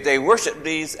ways, they worshiped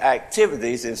these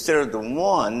activities instead of the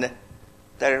one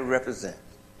that it represents.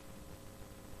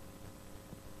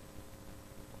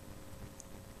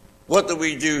 What do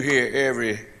we do here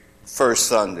every first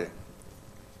Sunday?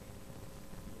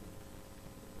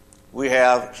 We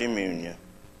have communion.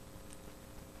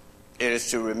 It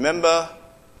is to remember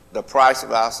the price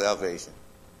of our salvation.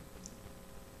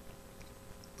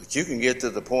 But you can get to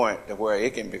the point where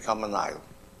it can become an idol.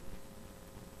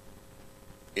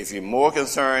 If you're more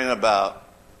concerned about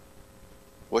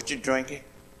what you're drinking,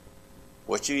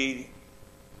 what you're eating,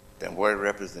 than what it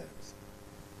represents.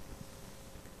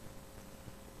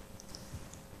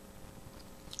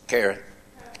 Karen.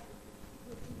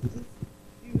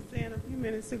 You were saying a few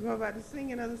minutes ago about the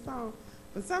singing of the song,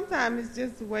 but sometimes it's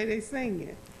just the way they sing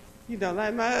it. You know,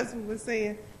 like my husband was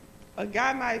saying, a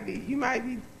guy might be,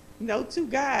 two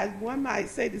guys, one might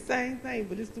say the same thing,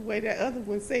 but it's the way that other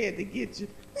one said to get you.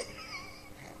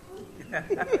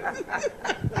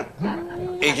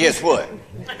 It gets what?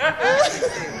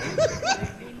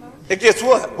 It gets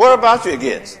what? What about you it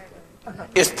gets?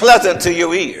 It's pleasant to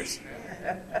your ears.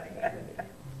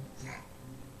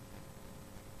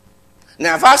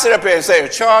 Now, if I sit up here and say, a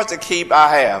charge to keep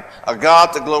I have, a God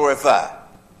to glorify.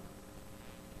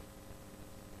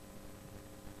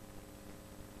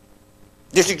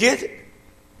 Did you get it?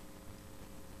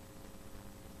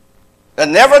 A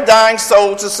never dying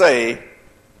soul to save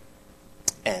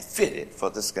and fitted for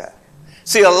the sky.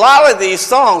 See, a lot of these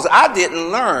songs I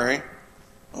didn't learn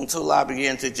until I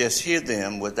began to just hear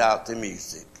them without the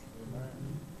music.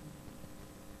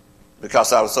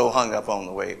 Because I was so hung up on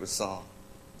the way it was sung.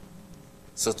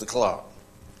 Sister Clark.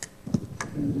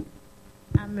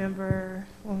 I remember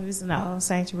when we was in the old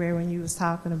sanctuary when you was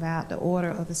talking about the order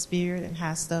of the Spirit and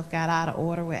how stuff got out of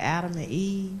order with Adam and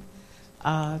Eve,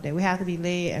 that we have to be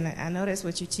led, and I know that's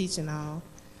what you're teaching on,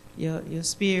 your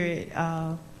spirit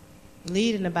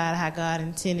leading about how God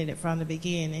intended it from the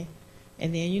beginning.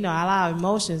 And then, all our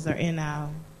emotions are in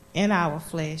our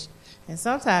flesh. And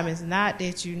sometimes it's not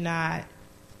that you're not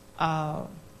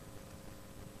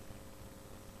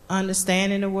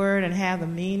understanding the word and have the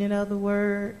meaning of the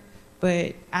word,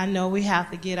 but I know we have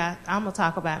to I'm going to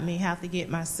talk about me, have to get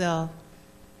myself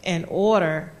in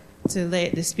order to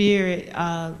let the Spirit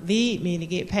lead me to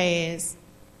get past.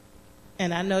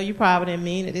 And I know you probably didn't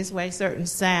mean it this way, certain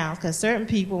sounds, because certain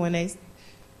people, when I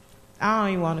don't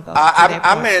even want to go to that point.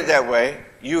 I meant it that way.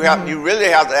 You really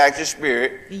have to ask your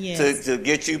spirit to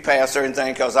get you past certain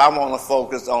things, because I want to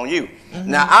focus on you.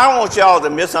 Now, I don't want y'all to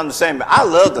misunderstand me. I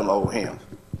love them old hymns.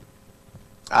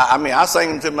 I sing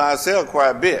them to myself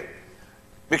quite a bit.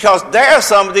 Because there are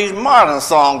some of these modern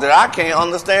songs that I can't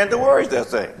understand the words they're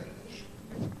saying.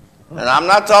 And I'm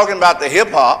not talking about the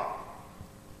hip-hop.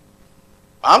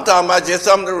 I'm talking about just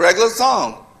some of the regular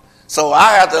songs. So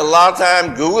I have to a lot of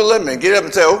time Google them and get up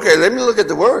and say, okay, let me look at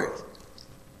the words.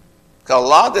 Because a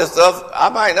lot of this stuff I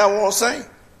might not want to sing.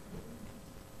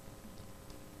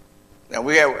 Now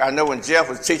I know when Jeff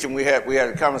was teaching, we had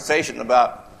a conversation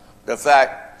about the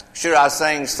fact, should I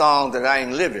sing songs that I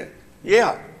ain't living?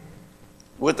 Yeah,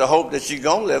 with the hope that you're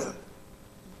going to live them.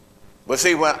 But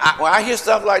see, when I hear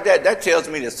stuff like that, that tells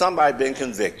me that somebody's been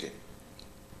convicted.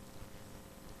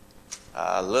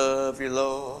 I love you,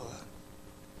 Lord,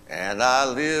 and I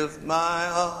live my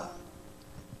heart.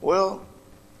 Well,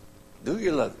 do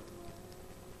you love it?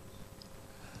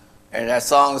 And that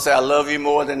song says, I love you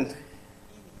more than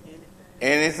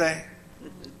anything.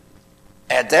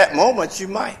 At that moment, you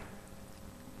might.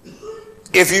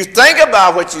 If you think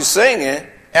about what you're singing,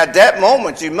 at that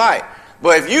moment, you might.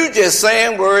 But if you just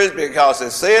saying words because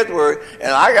it says words,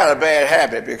 and I got a bad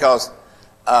habit because,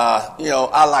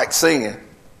 I like singing.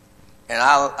 And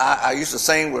I used to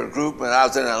sing with a group when I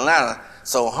was in Atlanta,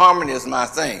 so harmony is my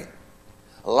thing.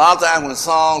 A lot of times when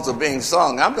songs are being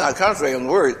sung, I'm not concentrating on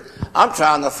the words. I'm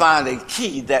trying to find a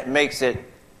key that makes it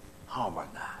harmonized.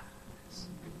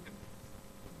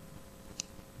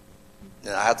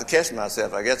 And I have to catch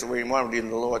myself. I guess the way one of them,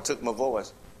 the Lord took my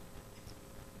voice.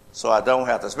 So I don't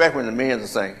have to, especially when the men are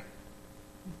singing.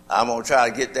 I'm going to try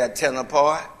to get that tenor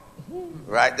part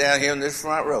right down here in this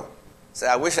front row. Say,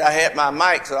 I wish I had my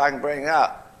mic so I can bring it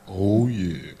out. Oh,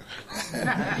 yeah.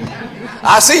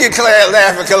 I see you, Claire,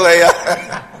 laughing, Kalea.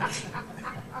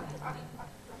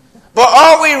 But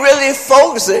are we really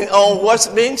focusing on what's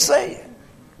being said?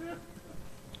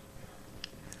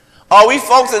 Are we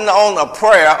focusing on a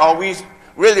prayer, or we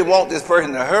really want this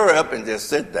person to hurry up and just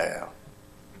sit down?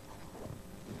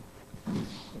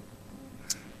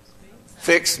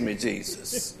 Fix me,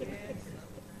 Jesus.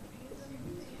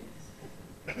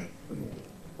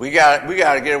 We got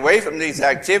to get away from these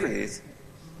activities.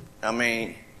 I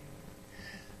mean,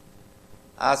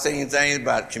 I've seen things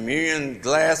about communion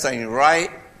glass ain't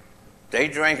right. They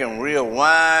drinking real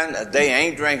wine. They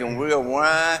ain't drinking real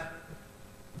wine.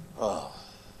 Oh.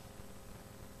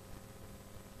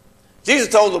 Jesus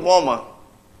told the woman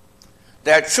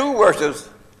that true worshipers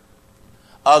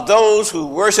are those who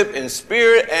worship in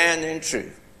spirit and in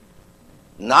truth.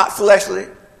 Not fleshly,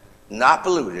 not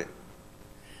polluted.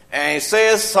 And he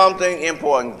says something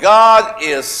important. God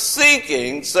is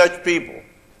seeking such people.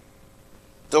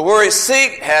 The word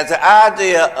seek has the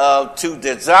idea of to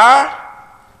desire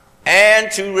and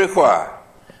to require.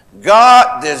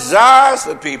 God desires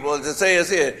for people, as it says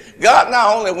here. God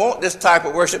not only wants this type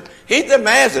of worship, he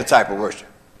demands this type of worship.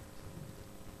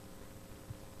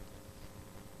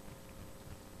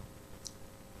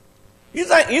 You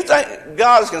think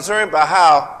God is concerned about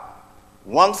how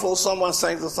wonderful someone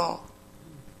sings a song?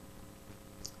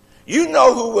 You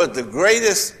know who was the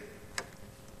greatest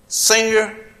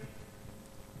singer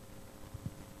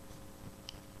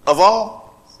of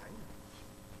all?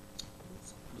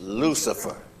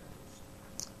 Lucifer.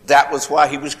 That was why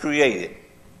he was created.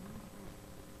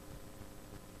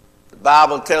 The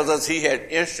Bible tells us he had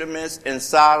instruments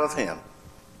inside of him.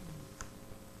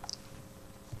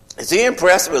 Is he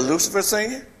impressed with Lucifer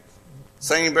singing?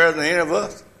 Singing better than any of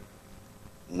us?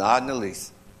 Not in the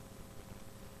least.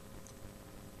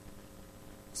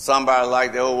 Somebody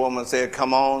like the old woman said,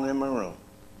 come on in my room.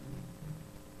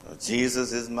 Well,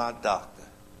 Jesus is my doctor.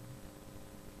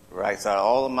 Writes out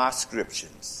all of my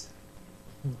scriptures.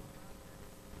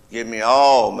 Give me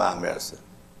all my medicine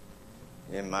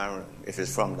in my room, if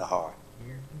it's from the heart.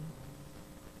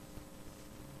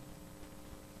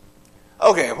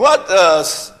 Okay, what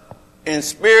does in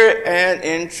spirit and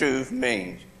in truth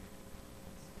mean?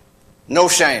 No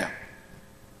sham,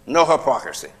 no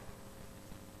hypocrisy.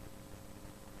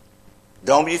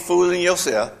 Don't be fooling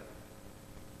yourself.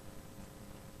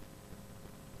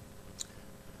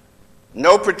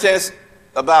 No pretense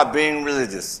about being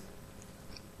religious.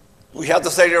 We have to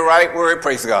say the right word,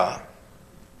 praise God.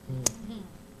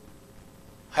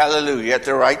 Hallelujah, at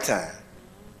the right time.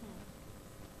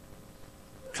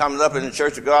 Coming up in the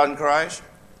Church of God in Christ,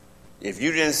 if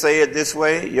you didn't say it this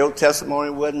way, your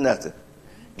testimony wasn't nothing.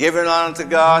 Giving honor to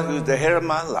God, who's the head of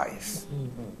my life.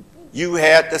 You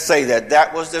had to say that.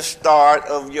 That was the start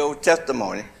of your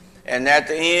testimony. And at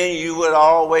the end, you would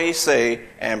always say,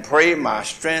 and pray my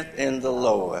strength in the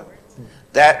Lord.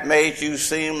 That made you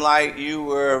seem like you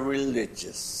were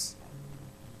religious.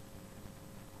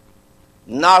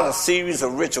 Not a series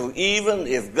of rituals, even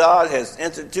if God has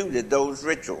instituted those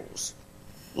rituals,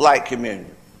 like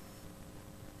communion.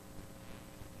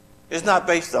 It's not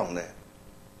based on that.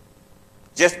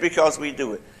 Just because we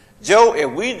do it. Joe, if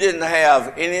we didn't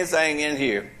have anything in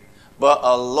here but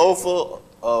a loaf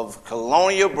of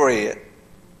colonial bread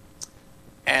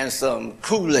and some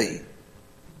Kool-Aid,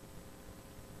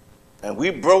 and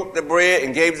we broke the bread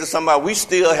and gave it to somebody, we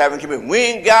still haven't communion. We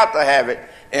ain't got to have it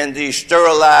in these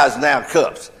sterilized now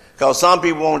cups, because some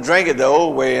people won't drink it the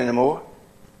old way anymore.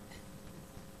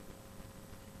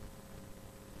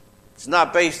 It's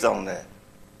not based on that.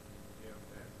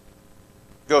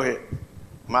 Go ahead,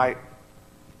 Mike.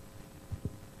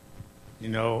 You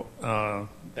know,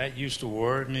 that used to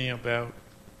worry me about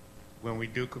when we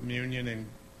do communion and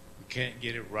we can't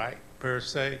get it right, per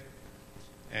se.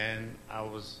 And I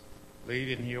was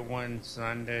leading here one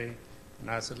Sunday, and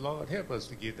I said, Lord, help us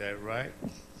to get that right.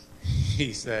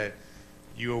 He said,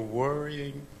 you're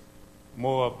worrying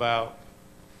more about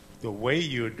the way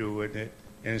you're doing it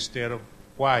instead of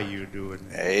why you're doing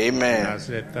it. Amen. And I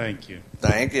said, thank you.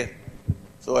 Thank you.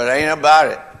 So it ain't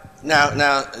about it.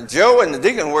 Now, Joe and the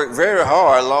deacon worked very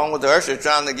hard along with the usher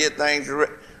trying to get things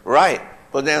right.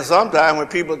 But then sometimes when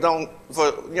people don't,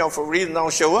 for reason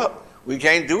don't show up, we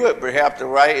can't do it perhaps the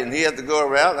right, and he had to go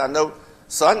around. I know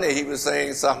Sunday he was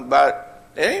saying something about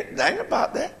it. It ain't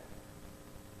about that.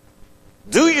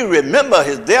 Do you remember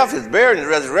his death, his burial, and his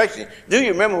resurrection? Do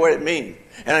you remember what it means?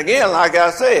 And again, like I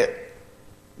said,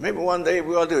 maybe one day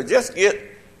we'll do it. Just get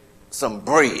some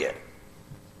bread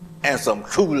and some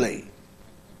Kool-Aid.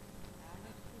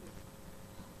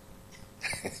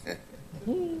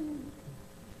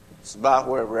 It's about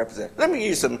what it represents. Let me give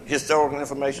you some historical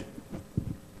information.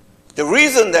 The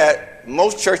reason that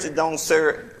most churches don't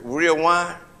serve real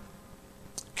wine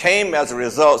came as a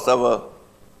result of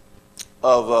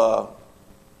a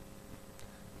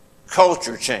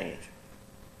culture change.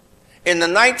 In the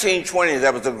 1920s,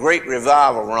 there was a great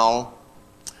revival around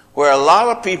where a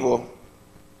lot of people,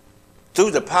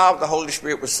 through the power of the Holy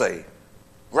Spirit, were saved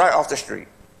right off the street.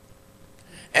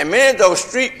 And many of those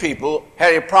street people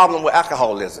had a problem with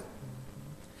alcoholism.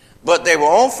 But they were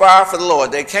on fire for the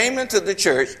Lord. They came into the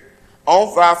church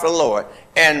on fire for the Lord.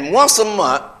 And once a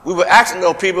month, we were asking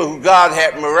those people who God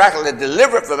had miraculously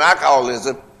delivered from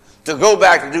alcoholism to go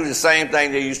back to do the same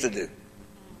thing they used to do,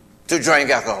 to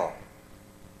drink alcohol.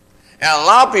 And a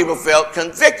lot of people felt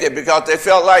convicted because they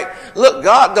felt like, look,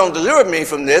 God don't deliver me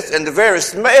from this, and the very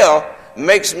smell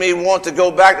makes me want to go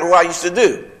back to what I used to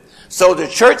do. So the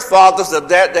church fathers of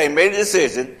that day made a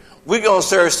decision, we're going to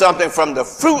serve something from the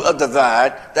fruit of the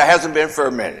vine that hasn't been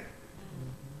fermented.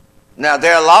 Now,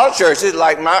 there are a lot of churches,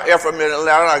 like my effort in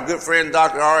Atlanta, our good friend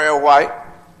Dr. R.L. White.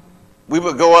 We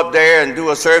would go up there and do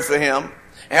a service for him.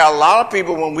 And a lot of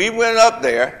people, when we went up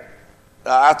there,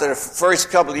 after the first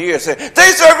couple of years, said,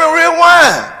 they serving real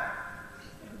wine.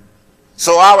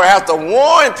 So I would have to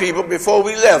warn people before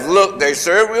we left, look, they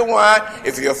serve real wine.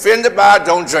 If you're offended by it,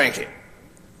 don't drink it.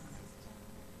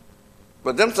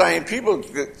 But them same people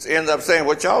end up saying,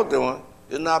 what y'all doing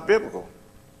is not biblical.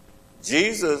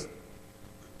 Jesus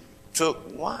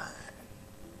took wine.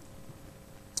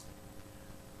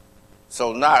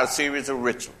 So not a series of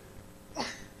ritual.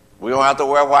 We don't have to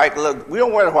wear white gloves. We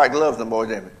don't wear the white gloves no more,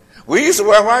 do we? We used to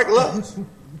wear white gloves.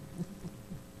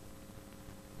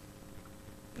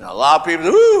 Now, a lot of people,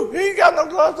 ooh, he ain't got no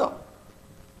gloves on.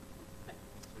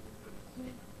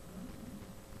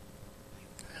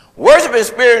 Worship in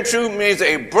spirit and truth means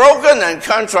a broken and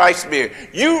contrite spirit.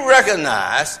 You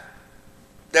recognize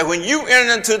that when you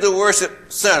enter into the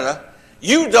worship center,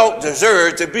 you don't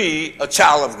deserve to be a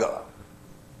child of God.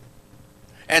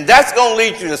 And that's going to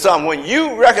lead you to something. When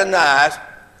you recognize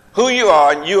who you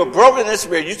are and you are broken in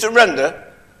spirit, you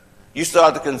surrender, you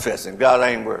start to confess him. God,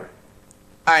 I ain't worthy.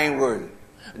 I ain't worthy.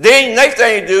 Then next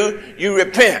thing you do, you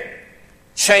repent.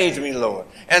 Change me, Lord.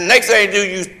 And next thing you do,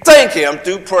 you thank him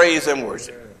through praise and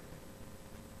worship.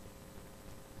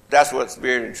 That's what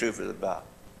spirit and truth is about.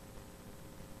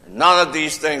 And none of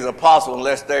these things are possible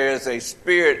unless there is a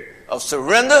spirit of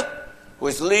surrender,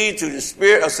 which leads to the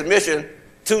spirit of submission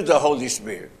to the Holy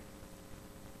Spirit.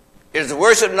 Is the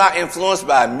worship not influenced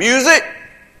by music,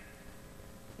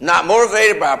 not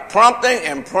motivated by prompting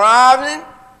and prodding,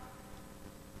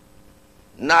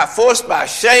 not forced by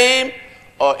shame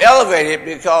or elevated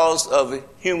because of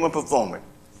human performance?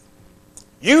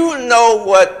 You know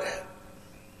what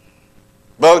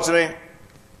bugs me?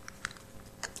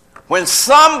 When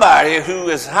somebody who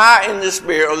is high in the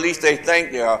spirit, or at least they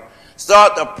think they are,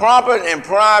 start to prompting and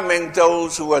priming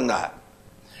those who are not.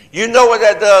 You know what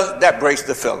that does? That breaks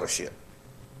the fellowship.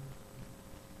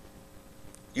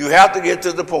 You have to get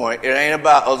to the point. It ain't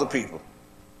about other people.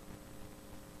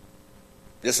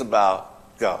 It's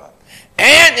about God.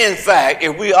 And in fact,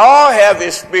 if we all have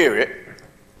his spirit,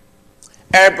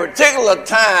 at a particular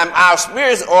time, our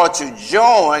spirits ought to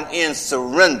join in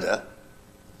surrender.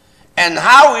 And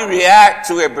how we react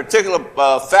to a particular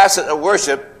facet of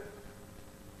worship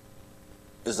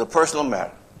is a personal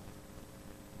matter.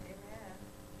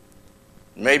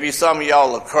 Maybe some of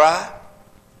y'all will cry.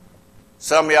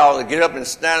 Some of y'all will get up and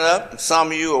stand up. Some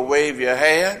of you will wave your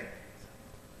hand.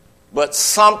 But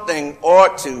something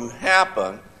ought to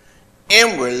happen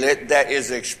inwardly that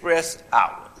is expressed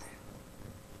outwardly.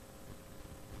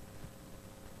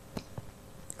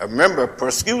 Remember,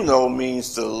 proskuno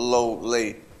means to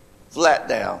lay flat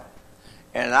down.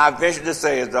 And I venture to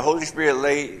say, if the Holy Spirit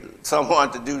laid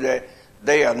someone to do that,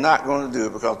 they are not going to do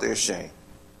it because they're ashamed.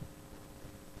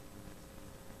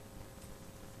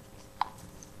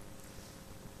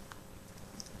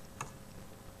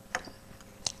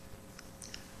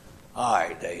 All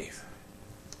right, Dave.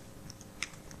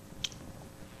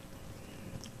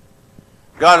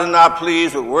 God is not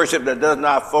pleased with worship that does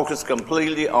not focus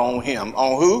completely on him.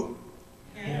 On who?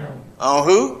 Him. On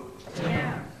who?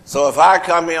 Him. So if I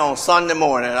come here on Sunday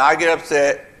morning and I get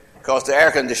upset because the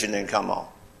air conditioning didn't come on,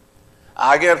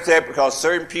 I get upset because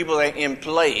certain people ain't in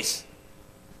place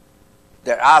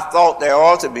that I thought they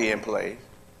ought to be in place,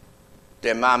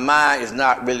 then my mind is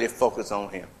not really focused on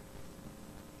him.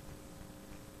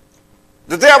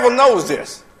 The devil knows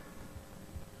this.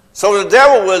 So the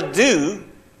devil will do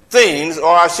things,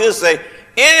 or I should say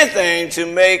anything, to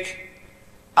make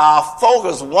our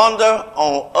focus wander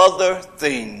on other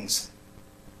things.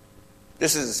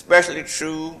 This is especially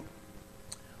true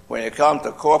when it comes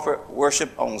to corporate worship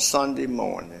on Sunday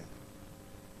morning.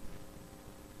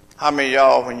 How many of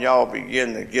y'all, when y'all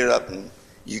begin to get up and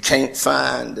you can't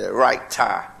find the right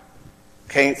tie,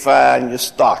 can't find your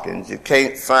stockings, you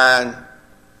can't find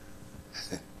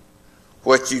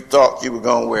what you thought you were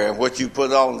going to wear, and what you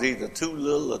put on is either too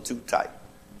little or too tight.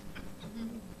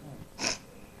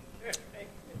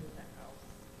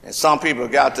 And some people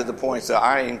got to the point that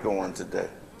I ain't going today.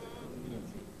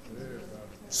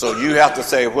 So you have to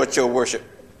say, what's your worship?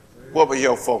 What was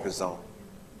your focus on?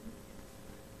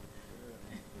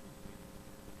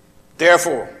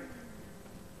 Therefore,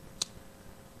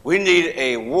 we need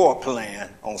a war plan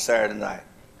on Saturday night.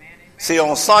 See,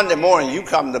 on Sunday morning, you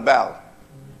come to battle.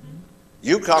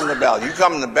 You come to battle. You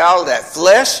come to battle that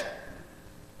flesh,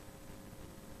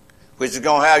 which is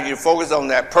going to have you focus on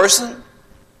that person.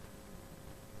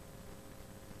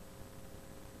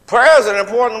 Prayer is an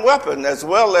important weapon as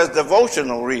well as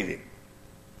devotional reading.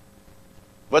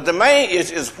 But the main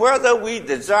issue is whether we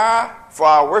desire for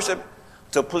our worship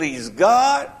to please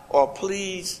God or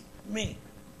please me.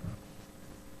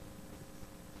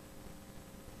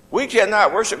 We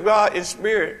cannot worship God in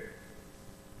spirit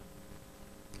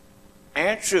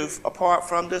and truth apart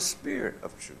from the spirit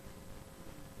of truth.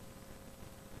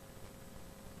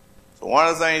 So one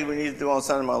of the things we need to do on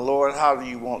Sunday, my Lord, how do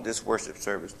you want this worship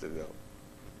service to go?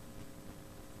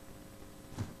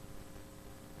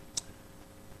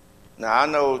 Now, I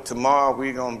know tomorrow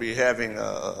we're going to be having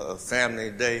a family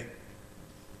day,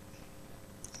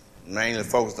 mainly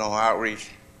focused on outreach.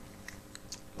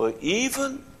 But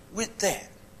even with that,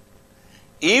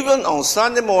 even on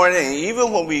Sunday morning, and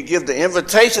even when we give the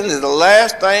invitation is the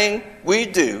last thing we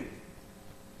do,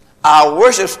 our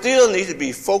worship still needs to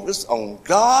be focused on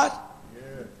God,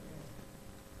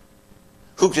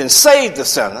 who can save the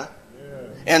sinner,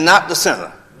 and not the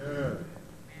sinner.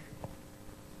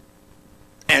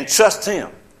 And trust him.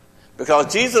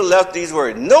 Because Jesus left these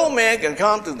words, no man can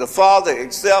come to the Father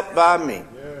except by me.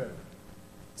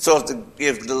 So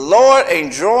if the Lord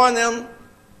ain't drawing them,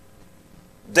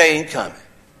 they ain't coming.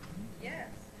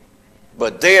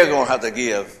 But they are going to have to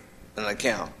give an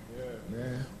account.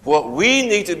 What we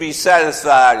need to be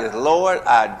satisfied is, Lord,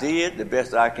 I did the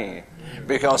best I can.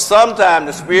 Because sometimes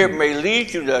the Spirit may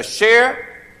lead you to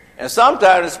share, and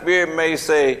sometimes the Spirit may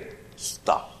say,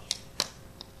 stop.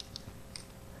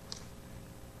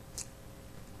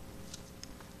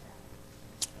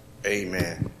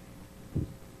 Amen.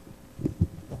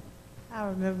 I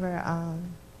remember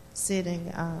sitting,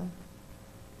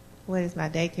 what is my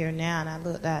daycare now, and I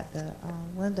looked out the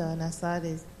window and I saw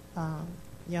this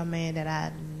young man that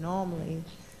I normally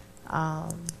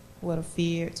would have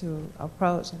feared to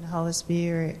approach, and the Holy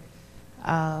Spirit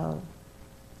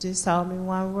just told me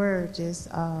one word, just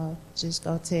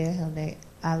go tell him that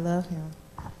I love him.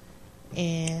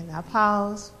 And I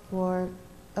paused for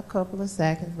a couple of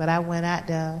seconds, but I went out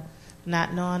there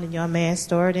not knowing the young man's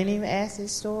story, didn't even ask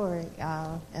his story,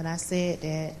 and I said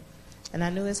that, and I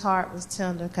knew his heart was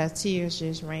tender because tears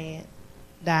just ran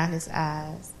down his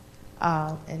eyes,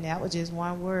 and that was just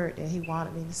one word that he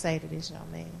wanted me to say to this young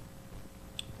man,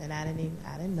 and I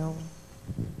didn't know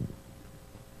him.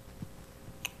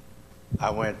 I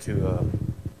went to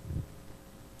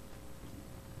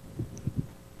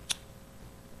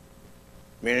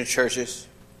many churches,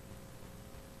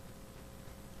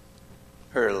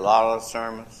 heard a lot of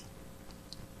sermons,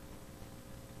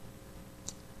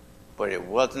 but it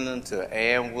wasn't until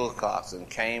Ann Wilcoxon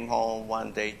came home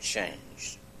one day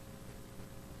changed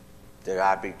that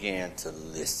I began to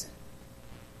listen.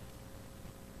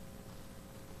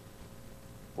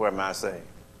 What am I saying?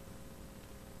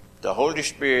 The Holy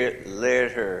Spirit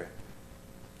led her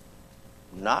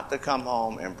not to come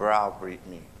home and browbeat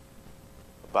me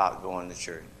about going to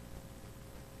church,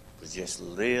 but just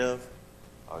live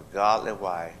a godly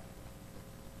wife,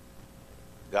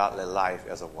 godly life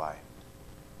as a wife.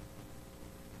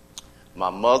 My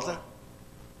mother,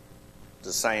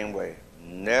 the same way,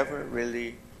 never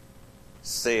really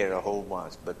said a whole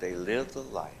bunch, but they lived a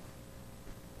life.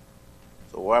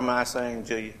 So what am I saying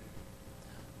to you?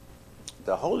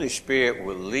 The Holy Spirit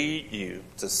will lead you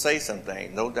to say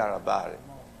something, no doubt about it.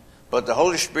 But the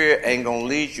Holy Spirit ain't going to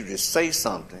lead you to say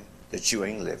something that you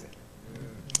ain't living.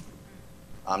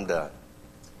 I'm done.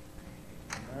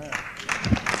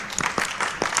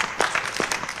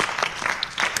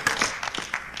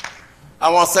 I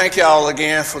want to thank y'all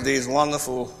again for these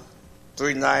wonderful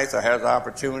 3 nights I had the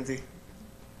opportunity.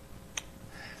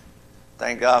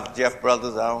 Thank God for Jeff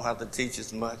Brothers. I don't have to teach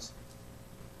as much.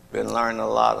 Been learning a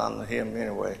lot under him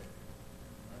anyway.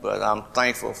 But I'm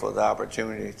thankful for the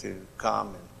opportunity to come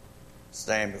and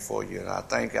stand before you. And I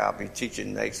think I'll be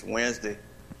teaching next Wednesday.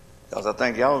 Because I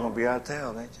think y'all are going to be out of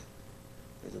town, ain't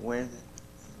you? Is it Wednesday?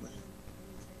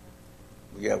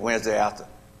 Yeah, Wednesday after.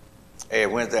 Hey,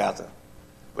 Wednesday after.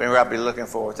 Anyway, I'll be looking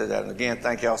forward to that. And again,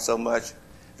 thank y'all so much.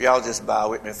 If y'all just bow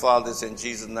with me. Father, in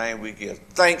Jesus' name, we give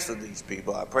thanks for these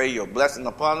people. I pray your blessing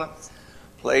upon them.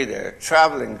 Pray their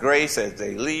traveling grace as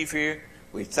they leave here.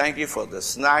 We thank you for the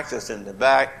snacks that's in the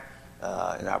back.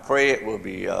 And I pray it will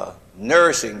be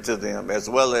nourishing to them as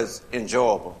well as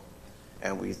enjoyable.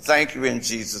 And we thank you in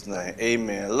Jesus' name.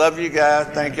 Amen. Love you guys.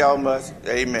 Thank y'all much.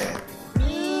 Amen.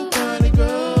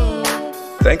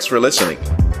 Thanks for listening.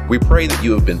 We pray that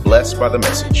you have been blessed by the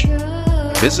message.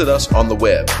 Visit us on the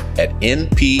web at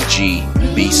npgbc.org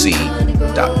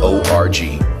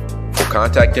for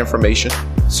contact information,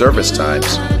 service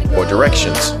times, or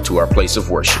directions to our place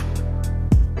of worship.